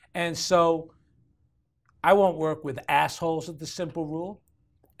 And so I won't work with assholes at the simple rule.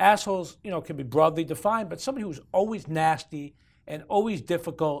 Assholes, can be broadly defined, but somebody who's always nasty and always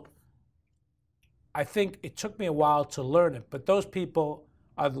difficult, I think it took me a while to learn it, but those people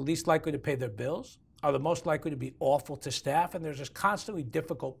are the least likely to pay their bills, are the most likely to be awful to staff, and they're just constantly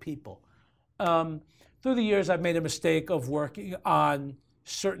difficult people. Through the years, I've made a mistake of working on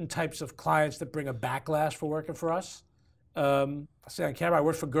certain types of clients that bring a backlash for working for us. I say on camera, I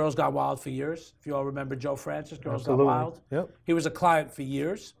worked for Girls Gone Wild for years. If you all remember Joe Francis, Girls Absolutely. Gone Wild. Yep. He was a client for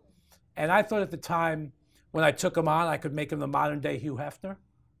years. And I thought at the time when I took him on, I could make him the modern day Hugh Hefner.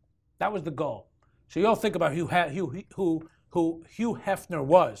 That was the goal. So you all think about who Hugh Hefner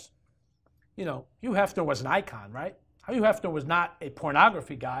was. Hugh Hefner was an icon, right? Hugh Hefner was not a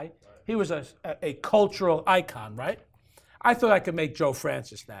pornography guy. He was a cultural icon, right? I thought I could make Joe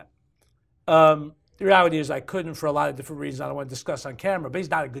Francis that. The reality is I couldn't for a lot of different reasons I don't want to discuss on camera, but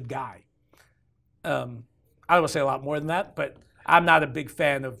he's not a good guy. I don't want to say a lot more than that, but I'm not a big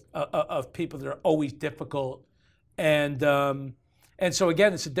fan of people that are always difficult. And so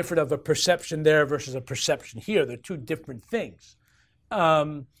again, it's a different of a perception there versus a perception here. They're two different things.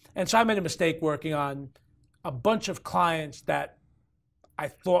 And so I made a mistake working on a bunch of clients that I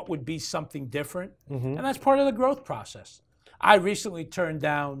thought would be something different. Mm-hmm. And that's part of the growth process. I recently turned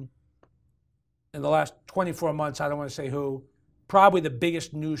down, in the last 24 months, I don't want to say who, probably the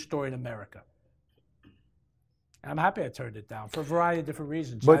biggest news story in America. And I'm happy I turned it down for a variety of different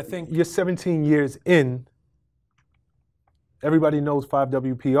reasons. But I think you're 17 years in. Everybody knows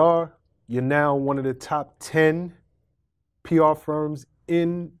 5WPR. You're now one of the top 10 PR firms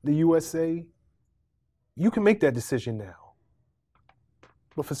in the USA. You can make that decision now.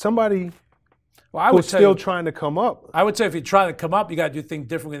 But for somebody who's still trying to come up. I would say if you're trying to come up, you got to do things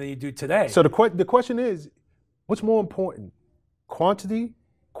differently than you do today. So the question is, what's more important? Quantity,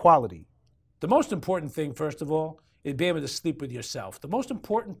 quality? The most important thing, first of all, is being able to sleep with yourself. The most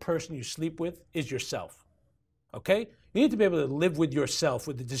important person you sleep with is yourself. Okay? You need to be able to live with yourself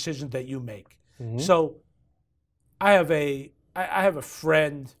with the decisions that you make. Mm-hmm. So I have a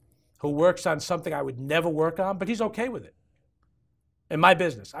friend who works on something I would never work on, but he's okay with it. In my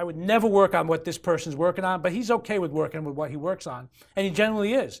business, I would never work on what this person's working on, but he's okay with working with what he works on, and he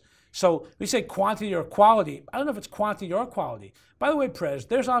generally is. So we say quantity or quality. I don't know if it's quantity or quality. By the way, Prez,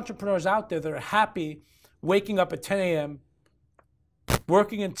 there's entrepreneurs out there that are happy waking up at 10 a.m.,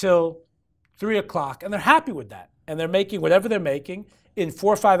 working until 3 o'clock, and they're happy with that. And they're making whatever they're making in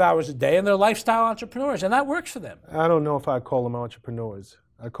 4 or 5 hours a day, and they're lifestyle entrepreneurs, and that works for them. I don't know if I call them entrepreneurs.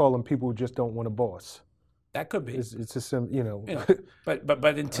 I call them people who just don't want a boss. That could be. It's just, But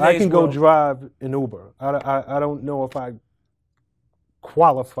in today's I can go world, drive an Uber. I don't know if I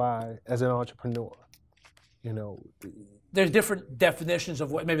qualify as an entrepreneur. There's different definitions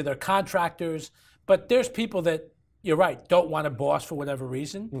of what, maybe they're contractors, but there's people that, you're right, don't want a boss for whatever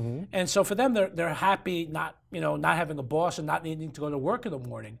reason. Mm-hmm. And so for them, they're happy not having a boss and not needing to go to work in the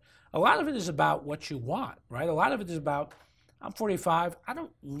morning. A lot of it is about what you want, right? A lot of it is about, I'm 45. I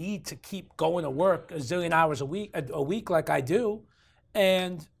don't need to keep going to work a zillion hours a week like I do.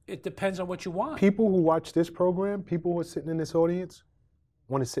 And it depends on what you want. People who watch this program, people who are sitting in this audience,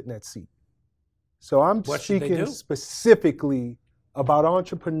 want to sit in that seat. So I'm speaking specifically about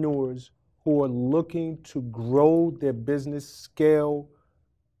entrepreneurs who are looking to grow their business, scale,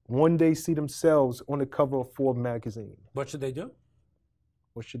 one day see themselves on the cover of Forbes magazine. What should they do?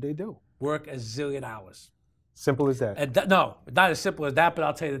 What should they do? Work a zillion hours. Simple as that. And no, not as simple as that, but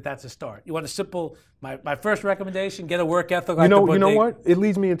I'll tell you that that's a start. You want a simple, my first recommendation, get a work ethic like You know bodega. what? It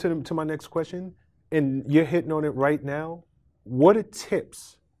leads me to my next question, and you're hitting on it right now. What are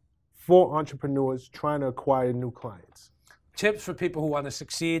tips for entrepreneurs trying to acquire new clients? Tips for people who want to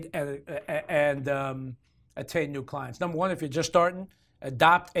succeed and attain new clients. Number one, if you're just starting,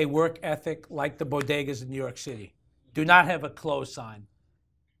 adopt a work ethic like the bodegas in New York City. Do not have a close sign.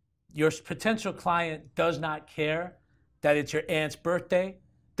 Your potential client does not care that it's your aunt's birthday,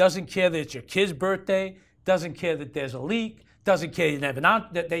 doesn't care that it's your kid's birthday, doesn't care that there's a leak, doesn't care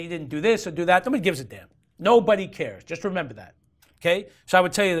that you didn't do this or do that. Nobody gives a damn. Nobody cares. Just remember that. Okay? So I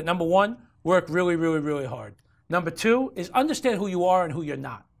would tell you that number one, work really, really, really hard. Number two is understand who you are and who you're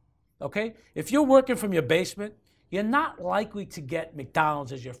not. Okay? If you're working from your basement, you're not likely to get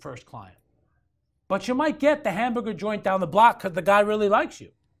McDonald's as your first client. But you might get the hamburger joint down the block because the guy really likes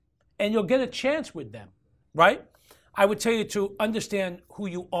you. And you'll get a chance with them, right? I would tell you to understand who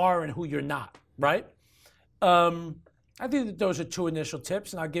you are and who you're not, right? I think that those are two initial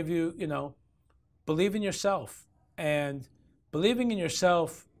tips, and I'll give you, believe in yourself. And believing in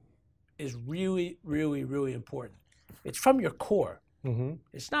yourself is really, really, really important. It's from your core. Mm-hmm.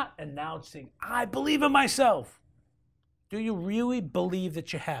 It's not announcing, I believe in myself. Do you really believe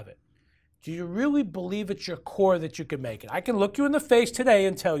that you have it? Do you really believe at your core that you can make it? I can look you in the face today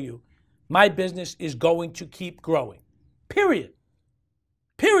and tell you, my business is going to keep growing. Period.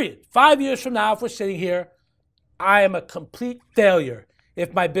 Period. 5 years from now, if we're sitting here, I am a complete failure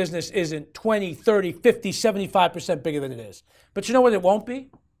if my business isn't 20, 30, 50, 75% bigger than it is. But you know what it won't be?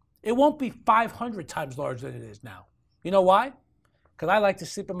 It won't be 500 times larger than it is now. You know why? Because I like to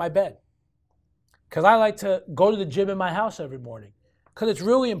sleep in my bed. Because I like to go to the gym in my house every morning. Because it's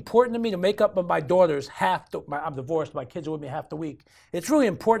really important to me to make up with my daughters I'm divorced, my kids are with me half the week. It's really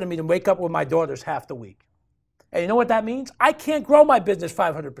important to me to wake up with my daughters half the week. And you know what that means? I can't grow my business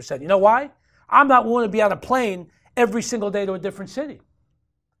 500%. You know why? I'm not willing to be on a plane every single day to a different city.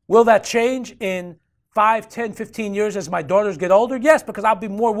 Will that change in 5, 10, 15 years as my daughters get older? Yes, because I'll be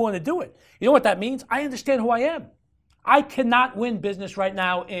more willing to do it. You know what that means? I understand who I am. I cannot win business right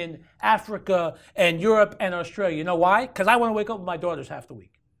now in Africa and Europe and Australia. You know why? Because I want to wake up with my daughters half the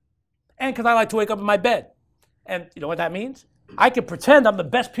week. And because I like to wake up in my bed. And you know what that means? I can pretend I'm the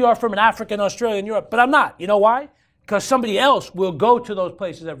best PR firm in Africa and Australia and Europe, but I'm not. You know why? Because somebody else will go to those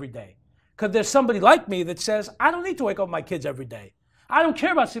places every day. Because there's somebody like me that says, I don't need to wake up with my kids every day. I don't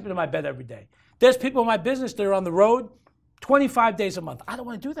care about sleeping in my bed every day. There's people in my business that are on the road 25 days a month. I don't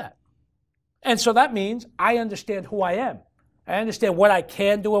want to do that. And so that means I understand who I am. I understand what I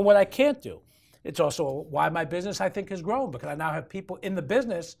can do and what I can't do. It's also why my business, I think, has grown, because I now have people in the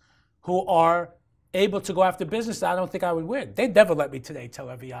business who are able to go after business that I don't think I would win. They'd never let me today tell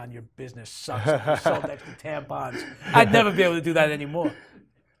Evian your business sucks. You sold extra tampons. I'd never be able to do that anymore.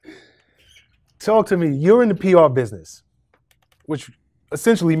 Talk to me. You're in the PR business, which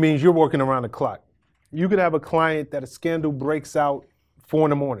essentially means you're working around the clock. You could have a client that a scandal breaks out 4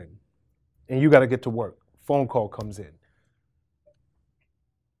 a.m. and you got to get to work. Phone call comes in.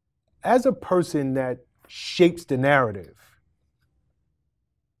 As a person that shapes the narrative,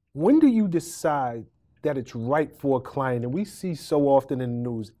 when do you decide that it's right for a client? And we see so often in the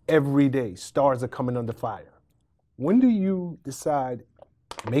news every day, stars are coming under fire. When do you decide,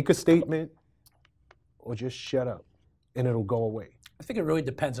 make a statement, or just shut up and it'll go away? I think it really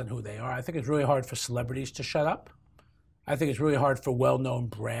depends on who they are. I think it's really hard for celebrities to shut up. I think it's really hard for well-known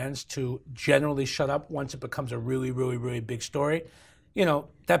brands to generally shut up once it becomes a really, really, really big story. You know,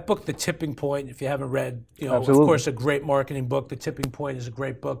 that book, The Tipping Point, if you haven't read, Absolutely. Of course, a great marketing book. The Tipping Point is a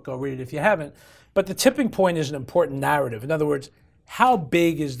great book. Go read it if you haven't. But The Tipping Point is an important narrative. In other words, how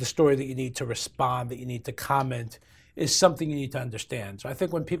big is the story that you need to respond, that you need to comment, is something you need to understand. So I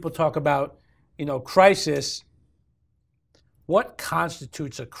think when people talk about, crisis, what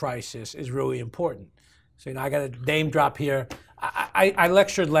constitutes a crisis is really important. So, I got a name drop here. I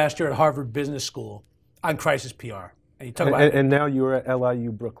lectured last year at Harvard Business School on crisis PR. And you talk about and now you're at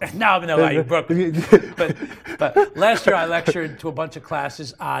LIU Brooklyn. Now I'm in LIU Brooklyn. but last year I lectured to a bunch of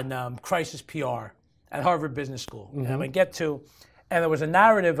classes on crisis PR at Harvard Business School. Mm-hmm. And I'm going to get to, and there was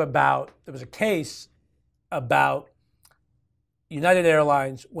a case about United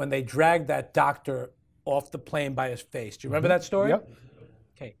Airlines when they dragged that doctor off the plane by his face. Do you remember that story? Yep.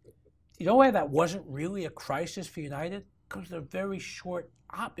 Okay. You know why that wasn't really a crisis for United? Because they're very short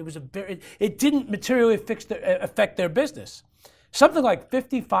op. It didn't materially affect their business. Something like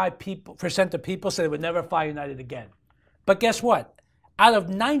 55% of people said they would never fly United again. But guess what? Out of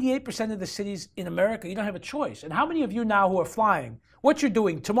 98% of the cities in America, you don't have a choice. And how many of you now who are flying, what you're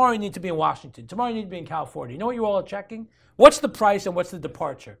doing, tomorrow you need to be in Washington, tomorrow you need to be in California. You know what you all are checking? What's the price and what's the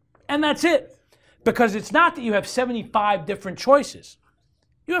departure? And that's it. Because it's not that you have 75 different choices.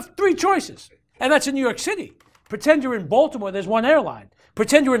 You have 3 choices. And that's in New York City. Pretend you're in Baltimore, there's one airline.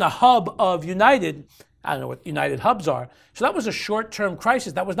 Pretend you're in a hub of United. I don't know what United hubs are. So that was a short-term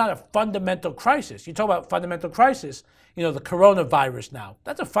crisis. That was not a fundamental crisis. You talk about fundamental crisis, you know, the coronavirus now.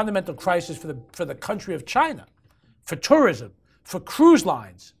 That's a fundamental crisis for the country of China, for tourism, for cruise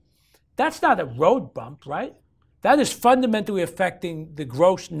lines. That's not a road bump, right? That is fundamentally affecting the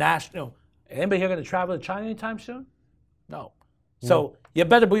gross national. Anybody here going to travel to China anytime soon? No. So you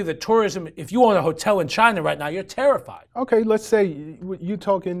better believe that tourism, if you own a hotel in China right now, you're terrified. Okay, let's say you're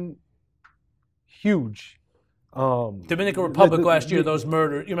talking huge. Dominican Republic last year, those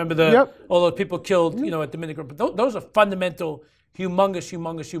murders. You remember all those people killed, you know, at Dominican Republic. Those are fundamental,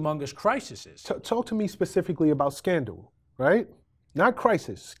 humongous crises. Talk to me specifically about scandal, right? Not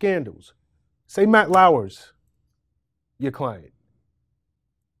crisis, scandals. Say Matt Lauer's your client.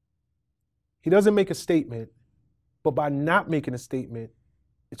 He doesn't make a statement, but by not making a statement,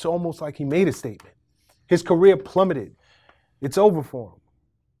 it's almost like he made a statement. His career plummeted. It's over for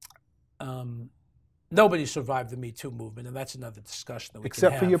him. Nobody survived the Me Too movement, and that's another discussion that we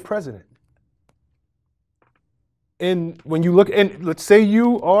except can for have. your president. And when you look, and let's say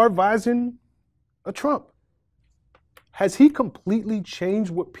you are advising a Trump, has he completely changed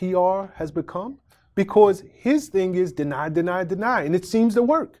what PR has become? Because his thing is deny, deny, deny, and it seems to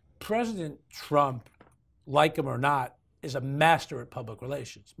work. President Trump, like him or not, is a master at public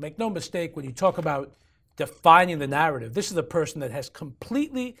relations. Make no mistake, when you talk about defining the narrative, this is a person that has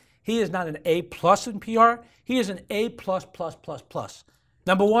completely, he is not an A+ in PR, he is an A++++.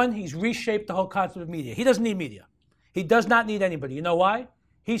 Number one, he's reshaped the whole concept of media. He doesn't need media. He does not need anybody. You know why?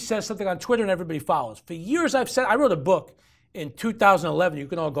 He says something on Twitter and everybody follows. For years I've said, I wrote a book in 2011, you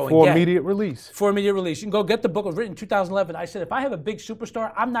can all go and get. For immediate release. For immediate release. You can go get the book. It was written in 2011. I said, if I have a big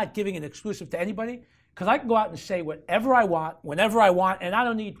superstar, I'm not giving it exclusive to anybody because I can go out and say whatever I want, whenever I want, and I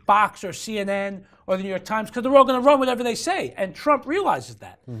don't need Fox or CNN or the New York Times because they're all going to run whatever they say. And Trump realizes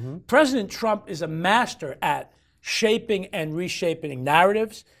that. Mm-hmm. President Trump is a master at shaping and reshaping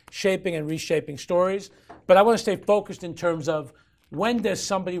narratives, shaping and reshaping stories. But I want to stay focused in terms of when does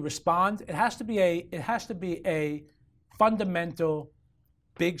somebody respond? It has to be a fundamental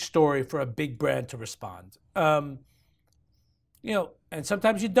big story for a big brand to respond. You know, and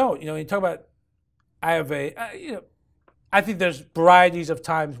sometimes you don't. You know, you talk about, I think there's varieties of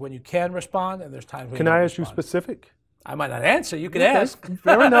times when you can respond and there's times when Can you I don't ask you respond. specific? I might not answer. You can ask.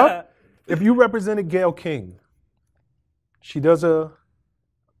 Fair enough. If you represented Gayle King, she does an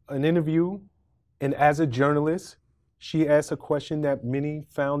interview, and as a journalist, she asks a question that many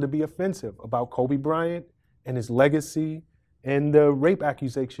found to be offensive about Kobe Bryant and his legacy and the rape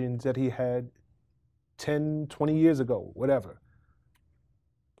accusations that he had 10, 20 years ago, whatever.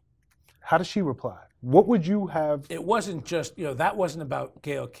 How does she reply? What would you have? It wasn't just, you know, that wasn't about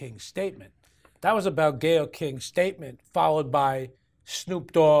Gayle King's statement. That was about Gayle King's statement followed by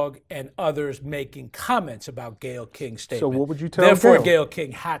Snoop Dogg and others making comments about Gayle King's statement. So what would you tell Therefore, Gayle?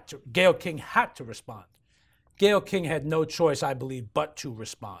 Gayle King had to respond. Gayle King had no choice, I believe, but to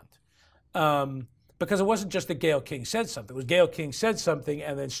respond. Because it wasn't just that Gayle King said something. It was Gayle King said something,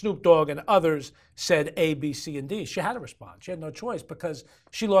 and then Snoop Dogg and others said A, B, C, and D. She had to respond. She had no choice because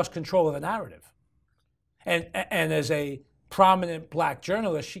she lost control of the narrative. And as a prominent black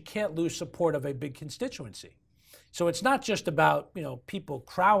journalist, she can't lose support of a big constituency. So it's not just about, you know, people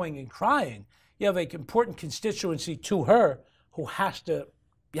crowing and crying. You have an important constituency to her who has to.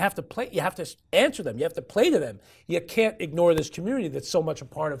 You have to answer them. You have to play to them. You can't ignore this community that's so much a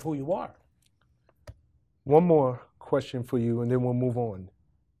part of who you are. One more question for you, and then we'll move on.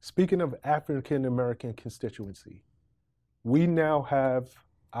 Speaking of African American constituency, we now have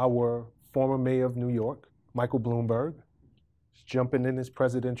our former mayor of New York, Michael Bloomberg, jumping in his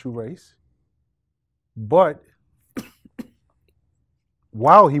presidential race. But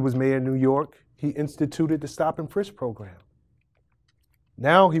while he was mayor of New York, he instituted the Stop and Frisk program.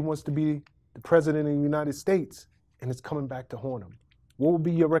 Now he wants to be the president of the United States, and it's coming back to haunt him. What would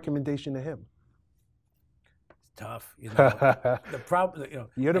be your recommendation to him? It's tough, you know. The problem, you know.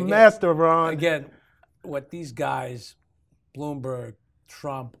 You're the master, Ron. Again, what these guys, Bloomberg,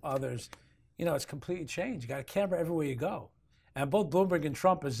 Trump, others, you know, it's completely changed. You got a camera everywhere you go, and both Bloomberg and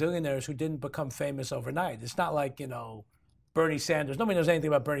Trump are zillionaires who didn't become famous overnight. It's not like, you know, Bernie Sanders. Nobody knows anything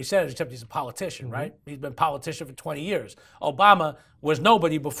about Bernie Sanders except he's a politician, right? He's been a politician for 20 years. Obama was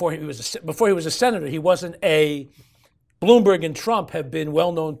nobody before he was a senator. He wasn't a Bloomberg and Trump have been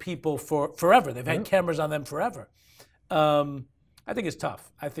well-known people for forever. They've had cameras on them forever. I think it's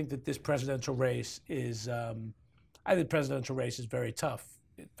tough. I think that this presidential race is. I think the presidential race is very tough.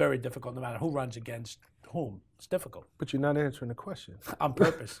 It's very difficult, no matter who runs against whom. It's difficult. But you're not answering the question. On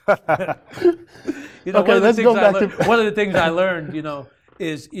purpose. Okay, let's go back to... One of the things I learned,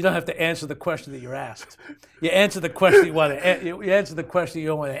 is you don't have to answer the question that you're asked. You answer the question you want to. You answer the question you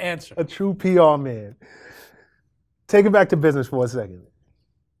don't want to answer. A true PR man. Take it back to business for a second.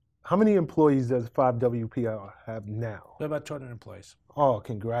 How many employees does 5WPR have now? We're about 200 employees. Oh,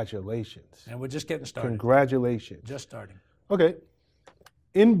 congratulations. And we're just getting started. Congratulations. Just starting. Okay.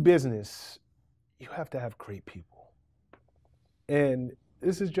 In business, you have to have great people. And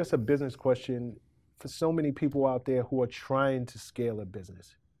this is just a business question for so many people out there who are trying to scale a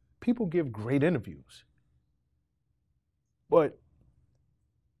business. People give great interviews, but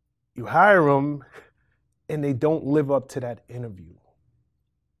you hire them and they don't live up to that interview.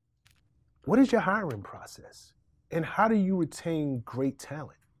 What is your hiring process? And how do you retain great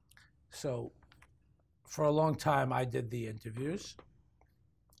talent? So for a long time, I did the interviews.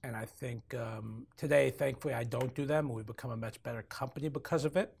 And I think today, thankfully, I don't do them. We've become a much better company because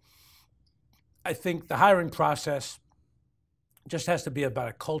of it. I think the hiring process just has to be about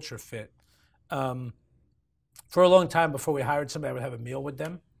a culture fit. For a long time before we hired somebody, I would have a meal with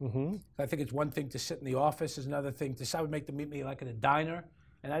them. Mm-hmm. I think it's one thing to sit in the office. It's another thing to, I would make them meet me like at a diner.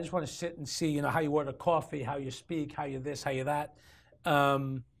 And I just want to sit and see, how you order coffee, how you speak, how you this, how you that.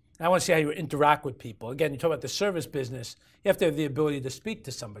 And I want to see how you interact with people. Again, you talk about the service business. You have to have the ability to speak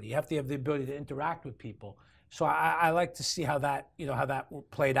to somebody. You have to have the ability to interact with people. So I like to see how that, how that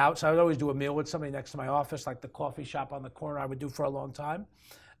played out. So I would always do a meal with somebody next to my office, like the coffee shop on the corner I would do for a long time.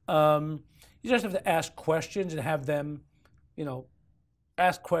 You just have to ask questions and have them,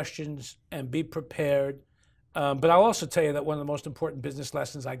 ask questions and be prepared. But I'll also tell you that one of the most important business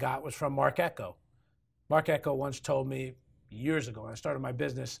lessons I got was from Mark Ecko. Mark Ecko once told me years ago when I started my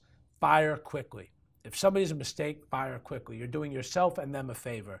business, fire quickly. If somebody's a mistake, fire quickly. You're doing yourself and them a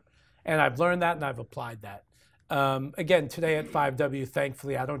favor. And I've learned that and I've applied that. Again, today at 5W,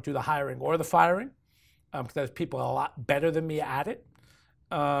 thankfully, I don't do the hiring or the firing because there's people a lot better than me at it.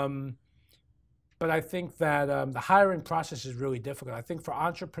 But I think that the hiring process is really difficult. I think for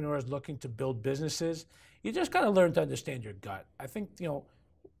entrepreneurs looking to build businesses, you just got to learn to understand your gut. I think,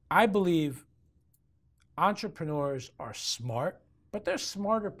 I believe entrepreneurs are smart, but there's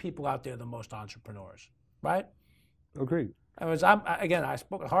smarter people out there than most entrepreneurs, right? Agreed. I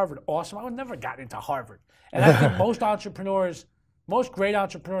spoke at Harvard, awesome. I would never gotten into Harvard. And I think most great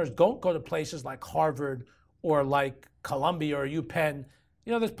entrepreneurs don't go to places like Harvard or like Columbia or UPenn.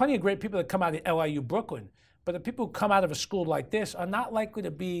 There's plenty of great people that come out of LIU Brooklyn, but the people who come out of a school like this are not likely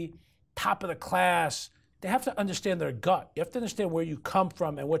to be top of the class. They have to understand their gut. You have to understand where you come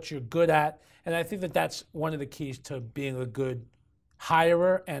from and what you're good at. And I think that that's one of the keys to being a good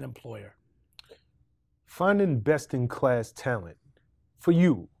hirer and employer. Finding best-in-class talent. For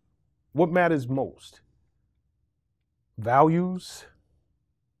you, what matters most? Values,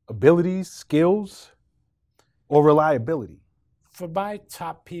 abilities, skills, or reliability? For my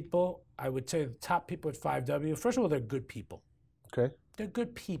top people, I would say the top people at 5W, first of all, they're good people. Okay. They're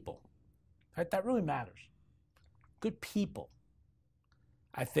good people. Right? That really matters. Good people.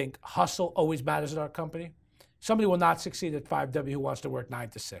 I think hustle always matters at our company. Somebody will not succeed at 5W who wants to work 9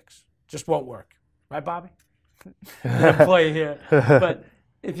 to 6. Just won't work. Right, Bobby? Employee here. But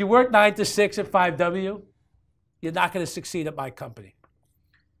if you work 9 to 6 at 5W, you're not going to succeed at my company.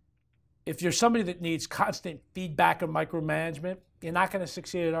 If you're somebody that needs constant feedback and micromanagement, you're not going to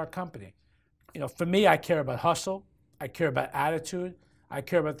succeed at our company. For me, I care about hustle. I care about attitude. I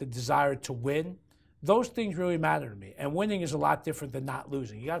care about the desire to win. Those things really matter to me. And winning is a lot different than not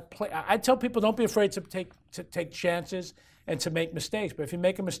losing. You got to play. I tell people, don't be afraid to take chances and to make mistakes. But if you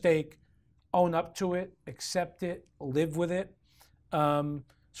make a mistake, own up to it, accept it, live with it.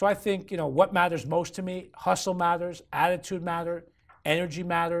 So I think, what matters most to me, hustle matters, attitude matters, energy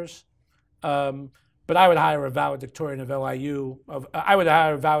matters. But I would hire a valedictorian of LIU. I would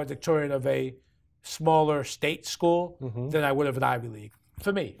hire a valedictorian of a smaller state school than I would of an Ivy League.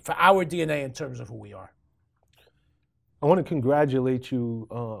 For me, for our DNA in terms of who we are. I want to congratulate you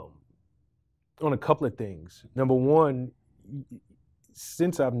on a couple of things. Number one,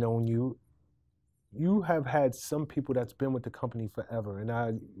 since I've known you, you have had some people that's been with the company forever. And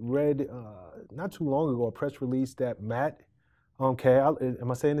I read not too long ago a press release that Matt, am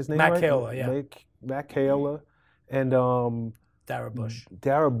I saying his name right? Matt Kaola, yeah. Matt Kaola and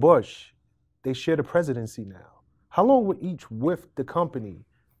Dara Bush, they share the presidency now. How long were each with the company?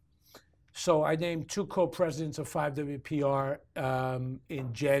 So I named 2 co-presidents of 5WPR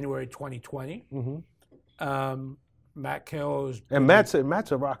in January 2020. Matt Kehoe's... And Matt's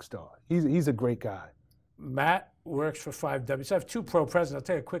a rock star. He's a great guy. Matt works for 5W. So I have 2 pro-presidents. I'll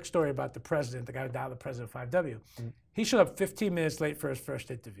tell you a quick story about the president, the guy who died, the president of 5W. He showed up 15 minutes late for his first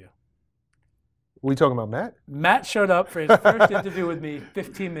interview. We talking about Matt? Matt showed up for his first interview with me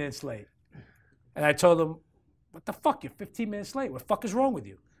 15 minutes late. And I told him, what the fuck, you're 15 minutes late. What the fuck is wrong with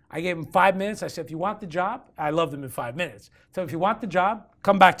you? I gave him 5 minutes. I said, if you want the job, I loved him in 5 minutes. So if you want the job,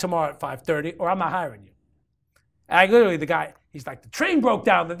 come back tomorrow at 5:30 or I'm not hiring you. And I literally, the guy, he's like, the train broke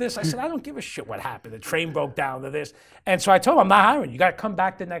down to this. I said, I don't give a shit what happened. The train broke down to this. And so I told him, I'm not hiring you. You got to come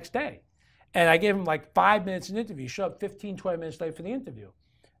back the next day. And I gave him like 5 minutes in the interview. He showed up 15, 20 minutes late for the interview.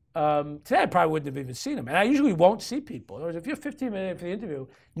 Today I probably wouldn't have even seen him. And I usually won't see people. In other words, if you're 15 minutes for the interview,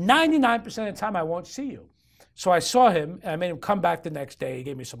 99% of the time I won't see you. So I saw him and I made him come back the next day. He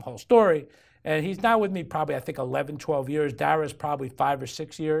gave me some whole story. And he's now with me probably, I think, 11, 12 years. Dara's probably 5 or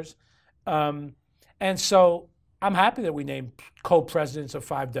 6 years. And so I'm happy that we named co-presidents of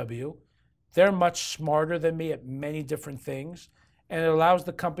 5W. They're much smarter than me at many different things. And it allows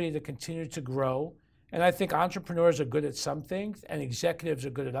the company to continue to grow. And I think entrepreneurs are good at some things and executives are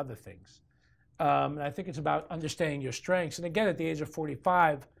good at other things. And I think it's about understanding your strengths. And again, at the age of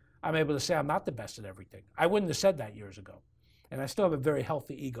 45, I'm able to say I'm not the best at everything. I wouldn't have said that years ago. And I still have a very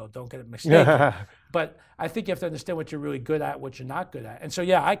healthy ego, don't get it mistaken. But I think you have to understand what you're really good at, what you're not good at. And so,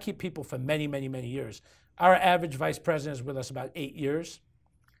 yeah, I keep people for many, many, many years. Our average vice president is with us about 8 years.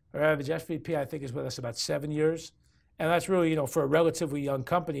 Our average SVP, I think, is with us about 7 years. And that's really, you know, for a relatively young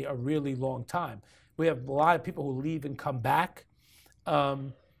company, a really long time. We have a lot of people who leave and come back.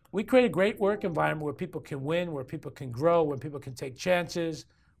 We create a great work environment where people can win, where people can grow, where people can take chances,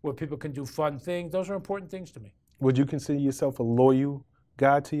 where people can do fun things. Those are important things to me. Would you consider yourself a loyal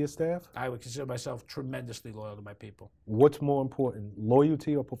guy to your staff? I would consider myself tremendously loyal to my people. What's more important,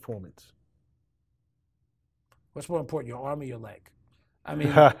 loyalty or performance? What's more important, your arm or your leg? I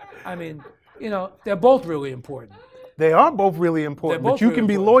mean, you know, they're both really important. They are both really important, but you really can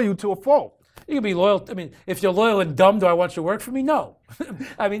be loyal to a fault. You can be loyal. I mean, if you're loyal and dumb, do I want you to work for me? No.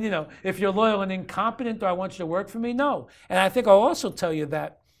 I mean, you know, if you're loyal and incompetent, do I want you to work for me? No. And I think I'll also tell you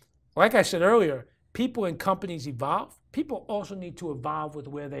that, like I said earlier, people and companies evolve. People also need to evolve with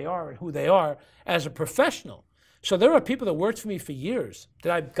where they are and who they are as a professional. So there are people that worked for me for years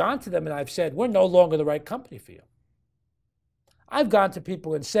that I've gone to them and I've said, we're no longer the right company for you. I've gone to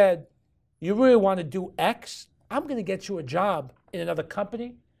people and said, you really want to do X? I'm going to get you a job in another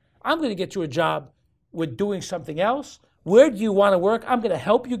company. I'm going to get you a job with doing something else. Where do you want to work? I'm going to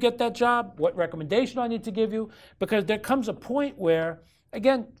help you get that job. What recommendation do I need to give you? Because there comes a point where,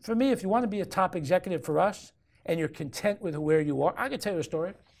 again, for me, if you want to be a top executive for us and you're content with where you are, I can tell you a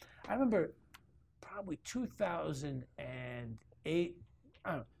story. I remember probably 2008.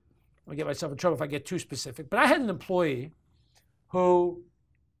 I'm going to get myself in trouble if I get too specific, but I had an employee who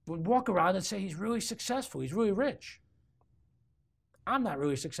would walk around and say he's really successful, he's really rich. I'm not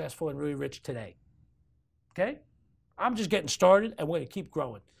really successful and really rich today, okay? I'm just getting started and we're going to keep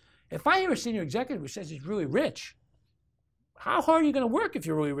growing. If I hear a senior executive who says he's really rich, how hard are you going to work if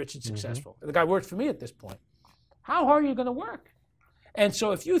you're really rich and successful? The guy works for me at this point. How hard are you going to work? And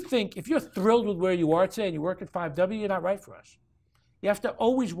so if you're thrilled with where you are today and you work at 5W, you're not right for us. You have to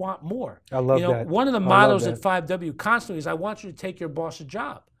always want more. I love that. One of the mottos at 5W constantly is, I want you to take your boss's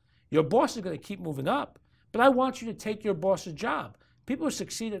job. Your boss is going to keep moving up, but I want you to take your boss's job. People who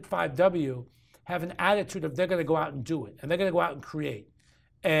succeed at 5W have an attitude of they're going to go out and do it, and they're going to go out and create.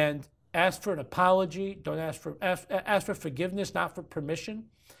 And ask for an apology, don't ask for forgiveness, not for permission.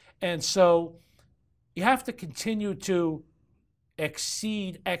 And so you have to continue to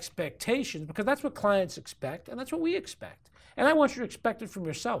exceed expectations because that's what clients expect and that's what we expect. And I want you to expect it from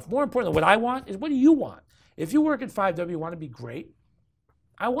yourself. More importantly, what I want is, what do you want? If you work at 5W, you want to be great,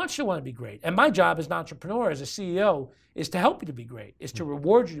 I want you to want to be great. And my job as an entrepreneur, as a CEO, is to help you to be great, is to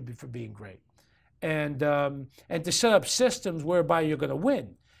reward you for being great. And to set up systems whereby you're going to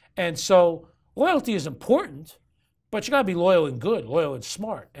win. And so loyalty is important, but you got to be loyal and good, loyal and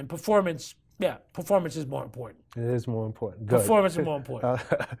smart. And performance, yeah, performance is more important. It is more important. Good. Performance is more important.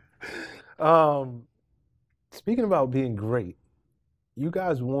 Speaking about being great, you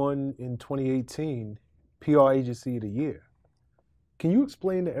guys won in 2018 PR Agency of the Year. Can you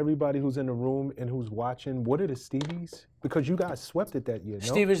explain to everybody who's in the room and who's watching, what are the Stevies? Because you guys swept it that year,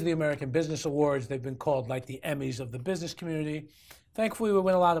 no? Stevies are the American Business Awards. They've been called like the Emmys of the business community. Thankfully, we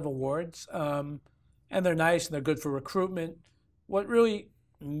win a lot of awards, and they're nice and they're good for recruitment. What really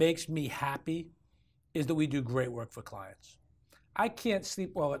makes me happy is that we do great work for clients. I can't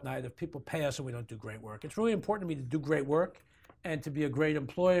sleep well at night if people pay us and we don't do great work. It's really important to me to do great work and to be a great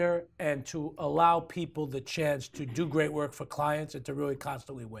employer and to allow people the chance to do great work for clients and to really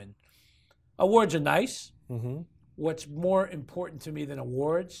constantly win. Awards are nice. Mm-hmm. What's more important to me than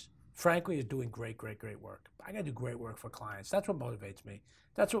awards, frankly, is doing great, great, great work. I got to do great work for clients. That's what motivates me.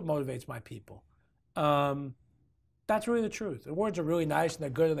 That's what motivates my people. That's really the truth. Awards are really nice and they're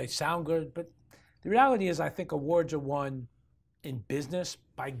good and they sound good, but the reality is I think awards are won in business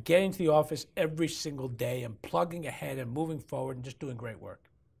by getting to the office every single day and plugging ahead and moving forward and just doing great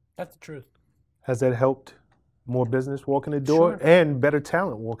work. That's the truth. Has that helped more business walk in the door Sure. and better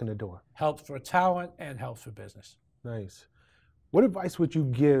talent walk in the door? Helps for talent and helps for business. Nice. What advice would you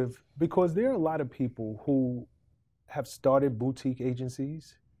give? Because there are a lot of people who have started boutique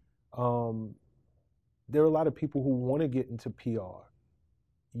agencies. There are a lot of people who want to get into PR.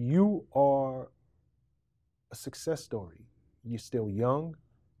 You are a success story. You're still young,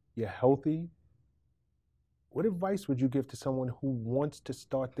 you're healthy. What advice would you give to someone who wants to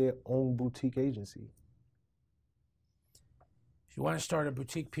start their own boutique agency? If you want to start a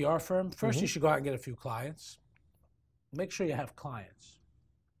boutique PR firm, first you should go out and get a few clients. Make sure you have clients.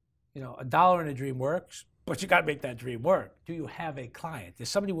 You know, $1 in a dream works, but you got to make that dream work. Do you have a client? Is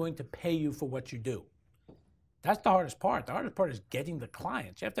somebody willing to pay you for what you do? That's the hardest part. The hardest part is getting the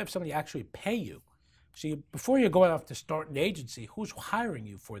clients. You have to have somebody actually pay you. So before you're going off to start an agency, who's hiring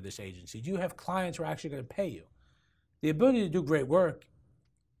you for this agency? Do you have clients who are actually going to pay you? The ability to do great work,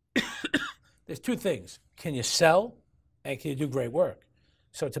 there's two things. Can you sell and can you do great work?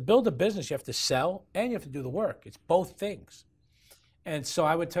 So to build a business, you have to sell and you have to do the work. It's both things. And so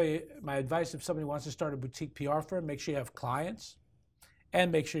I would tell you, my advice if somebody wants to start a boutique PR firm, make sure you have clients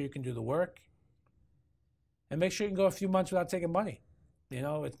and make sure you can do the work and make sure you can go a few months without taking money. You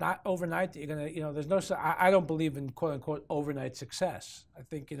know, it's not overnight that you're going to, you know, there's no, I don't believe in quote unquote overnight success. I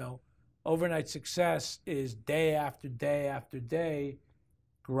think, you know, overnight success is day after day after day,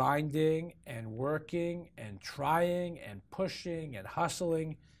 grinding and working and trying and pushing and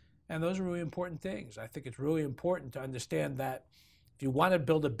hustling. And those are really important things. I think it's really important to understand that if you want to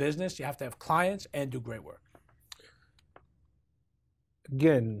build a business, you have to have clients and do great work.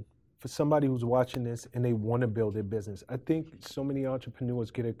 Again, for somebody who's watching this and they want to build their business, I think so many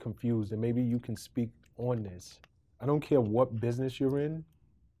entrepreneurs get it confused, and maybe you can speak on this. I don't care what business you're in.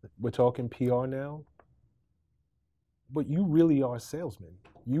 We're talking PR now. But you really are a salesman.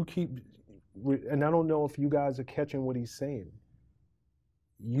 You keep, and I don't know if you guys are catching what he's saying.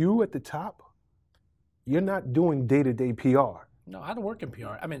 You at the top, you're not doing day-to-day PR. No, I don't work in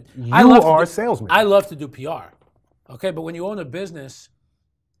PR. I mean, you are a salesman. I love to do PR. Okay, but when you own a business,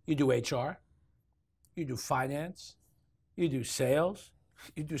 you do HR, you do finance, you do sales,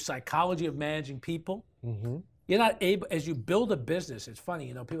 you do psychology of managing people. Mm-hmm. You're not able, as you build a business, it's funny,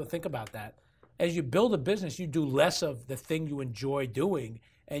 you know, people think about that. As you build a business, you do less of the thing you enjoy doing,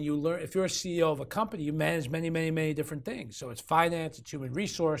 and you learn, if you're a CEO of a company, you manage many, many, many different things. So it's finance, it's human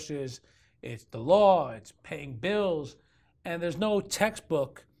resources, it's the law, it's paying bills, and there's no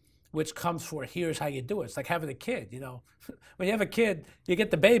textbook which comes for here's how you do it. It's like having a kid, you know. When you have a kid, you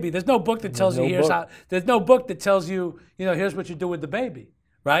get the baby. There's no book that tells you here's how. There's no book that tells you, you know, here's what you do with the baby,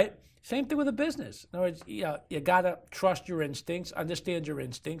 right? Same thing with a business. In other words, you know, you gotta trust your instincts, understand your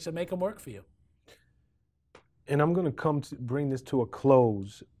instincts, and make them work for you. And I'm going to bring this to a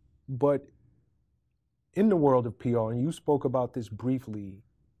close, but in the world of PR, and you spoke about this briefly,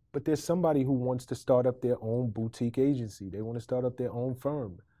 but there's somebody who wants to start up their own boutique agency. They want to start up their own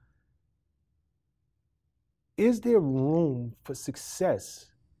firm. Is there room for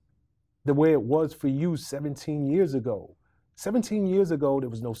success the way it was for you 17 years ago? 17 years ago, there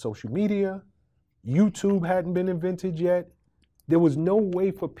was no social media. YouTube hadn't been invented yet. There was no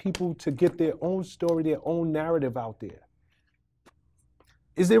way for people to get their own story, their own narrative out there.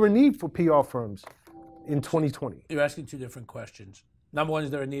 Is there a need for PR firms in 2020? You're asking two different questions. Number one,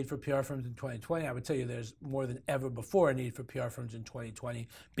 is there a need for PR firms in 2020? I would tell you there's more than ever before a need for PR firms in 2020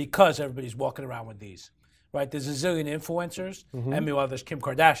 because everybody's walking around with these. Right, there's a zillion influencers, and meanwhile there's Kim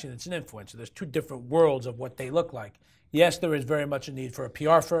Kardashian that's an influencer. There's two different worlds of what they look like. Yes, there is very much a need for a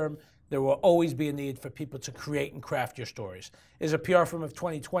PR firm. There will always be a need for people to create and craft your stories. Is a PR firm of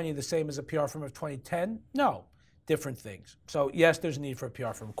 2020 the same as a PR firm of 2010? No, different things. So yes, there's a need for a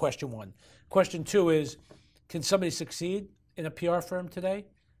PR firm, question one. Question two is, can somebody succeed in a PR firm today?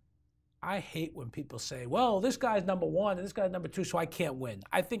 I hate when people say, well, this guy's number one and this guy's number two, so I can't win.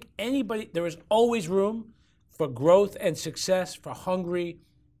 I think there is always room for growth and success for hungry,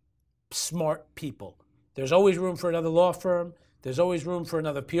 smart people. There's always room for another law firm. There's always room for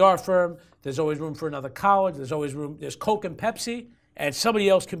another PR firm. There's always room for another college. There's always room. There's Coke and Pepsi, and somebody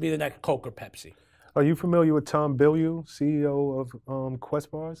else can be the next Coke or Pepsi. Are you familiar with Tom Bilyeu, CEO of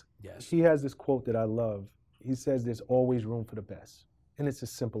Quest Bars? Yes. He has this quote that I love. He says, "There's always room for the best," and it's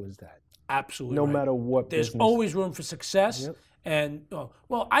as simple as that. Absolutely. No right. matter what. There's business. always room for success. Yep. And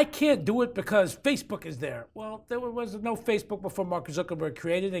well, I can't do it because Facebook is there. Well, there was no Facebook before Mark Zuckerberg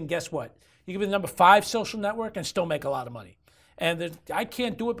created, and guess what? You can be the number 5 social network and still make a lot of money. And I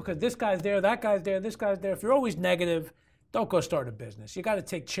can't do it because this guy's there, that guy's there, this guy's there. If you're always negative, don't go start a business. You got to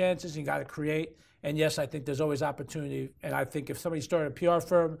take chances. You got to create. And yes, I think there's always opportunity. And I think if somebody started a PR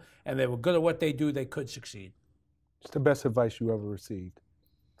firm and they were good at what they do, they could succeed. What's the best advice you ever received?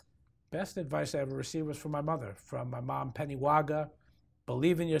 Best advice I ever received was from my mother, from my mom, Penny Waga.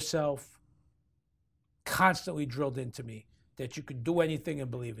 Believe in yourself. Constantly drilled into me that you could do anything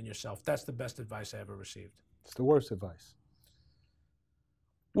and believe in yourself. That's the best advice I ever received. It's the worst advice.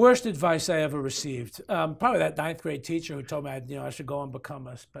 Worst advice I ever received, probably that 9th grade teacher who told me I should go and become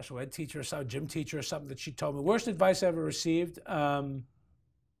a special ed teacher or some gym teacher or something that she told me. Worst advice I ever received, I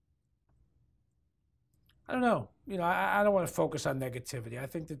don't know. I don't want to focus on negativity. I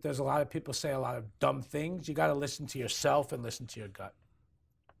think that there's a lot of people say a lot of dumb things. You got to listen to yourself and listen to your gut.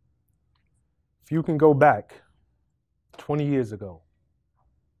 If you can go back 20 years ago,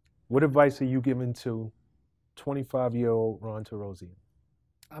 what advice are you giving to 25-year-old Ronn Torossian?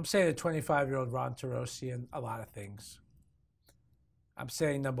 I'm saying to 25-year-old Ronn Torossian a lot of things. I'm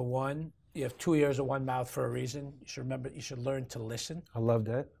saying, number one, you have 2 ears and one mouth for a reason. You should remember, you should learn to listen. I love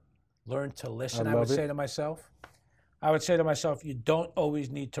that. Learn to listen, I would love it. say to myself. I would say to myself, you don't always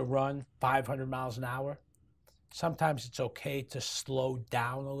need to run 500 miles an hour. Sometimes it's okay to slow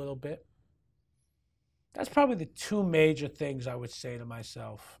down a little bit. That's probably the 2 major things I would say to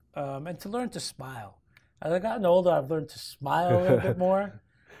myself. And to learn to smile. As I've gotten older, I've learned to smile a little bit more.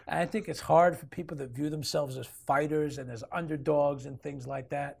 And I think it's hard for people that view themselves as fighters and as underdogs and things like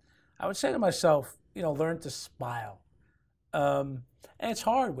that. I would say to myself, learn to smile. And it's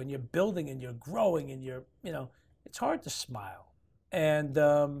hard when you're building and you're growing and it's hard to smile. And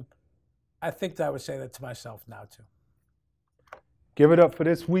I think that I would say that to myself now too. Give it up for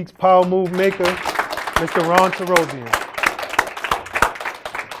this week's Power Move Maker, Mr. Ronn Torossian.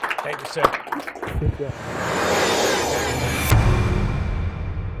 Thank you, sir.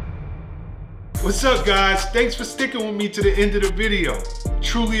 What's up, guys? Thanks for sticking with me to the end of the video.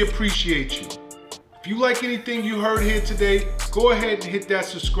 Truly appreciate you. If you like anything you heard here today, go ahead and hit that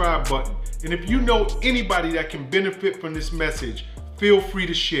subscribe button. And if you know anybody that can benefit from this message, feel free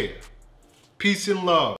to share. Peace and love.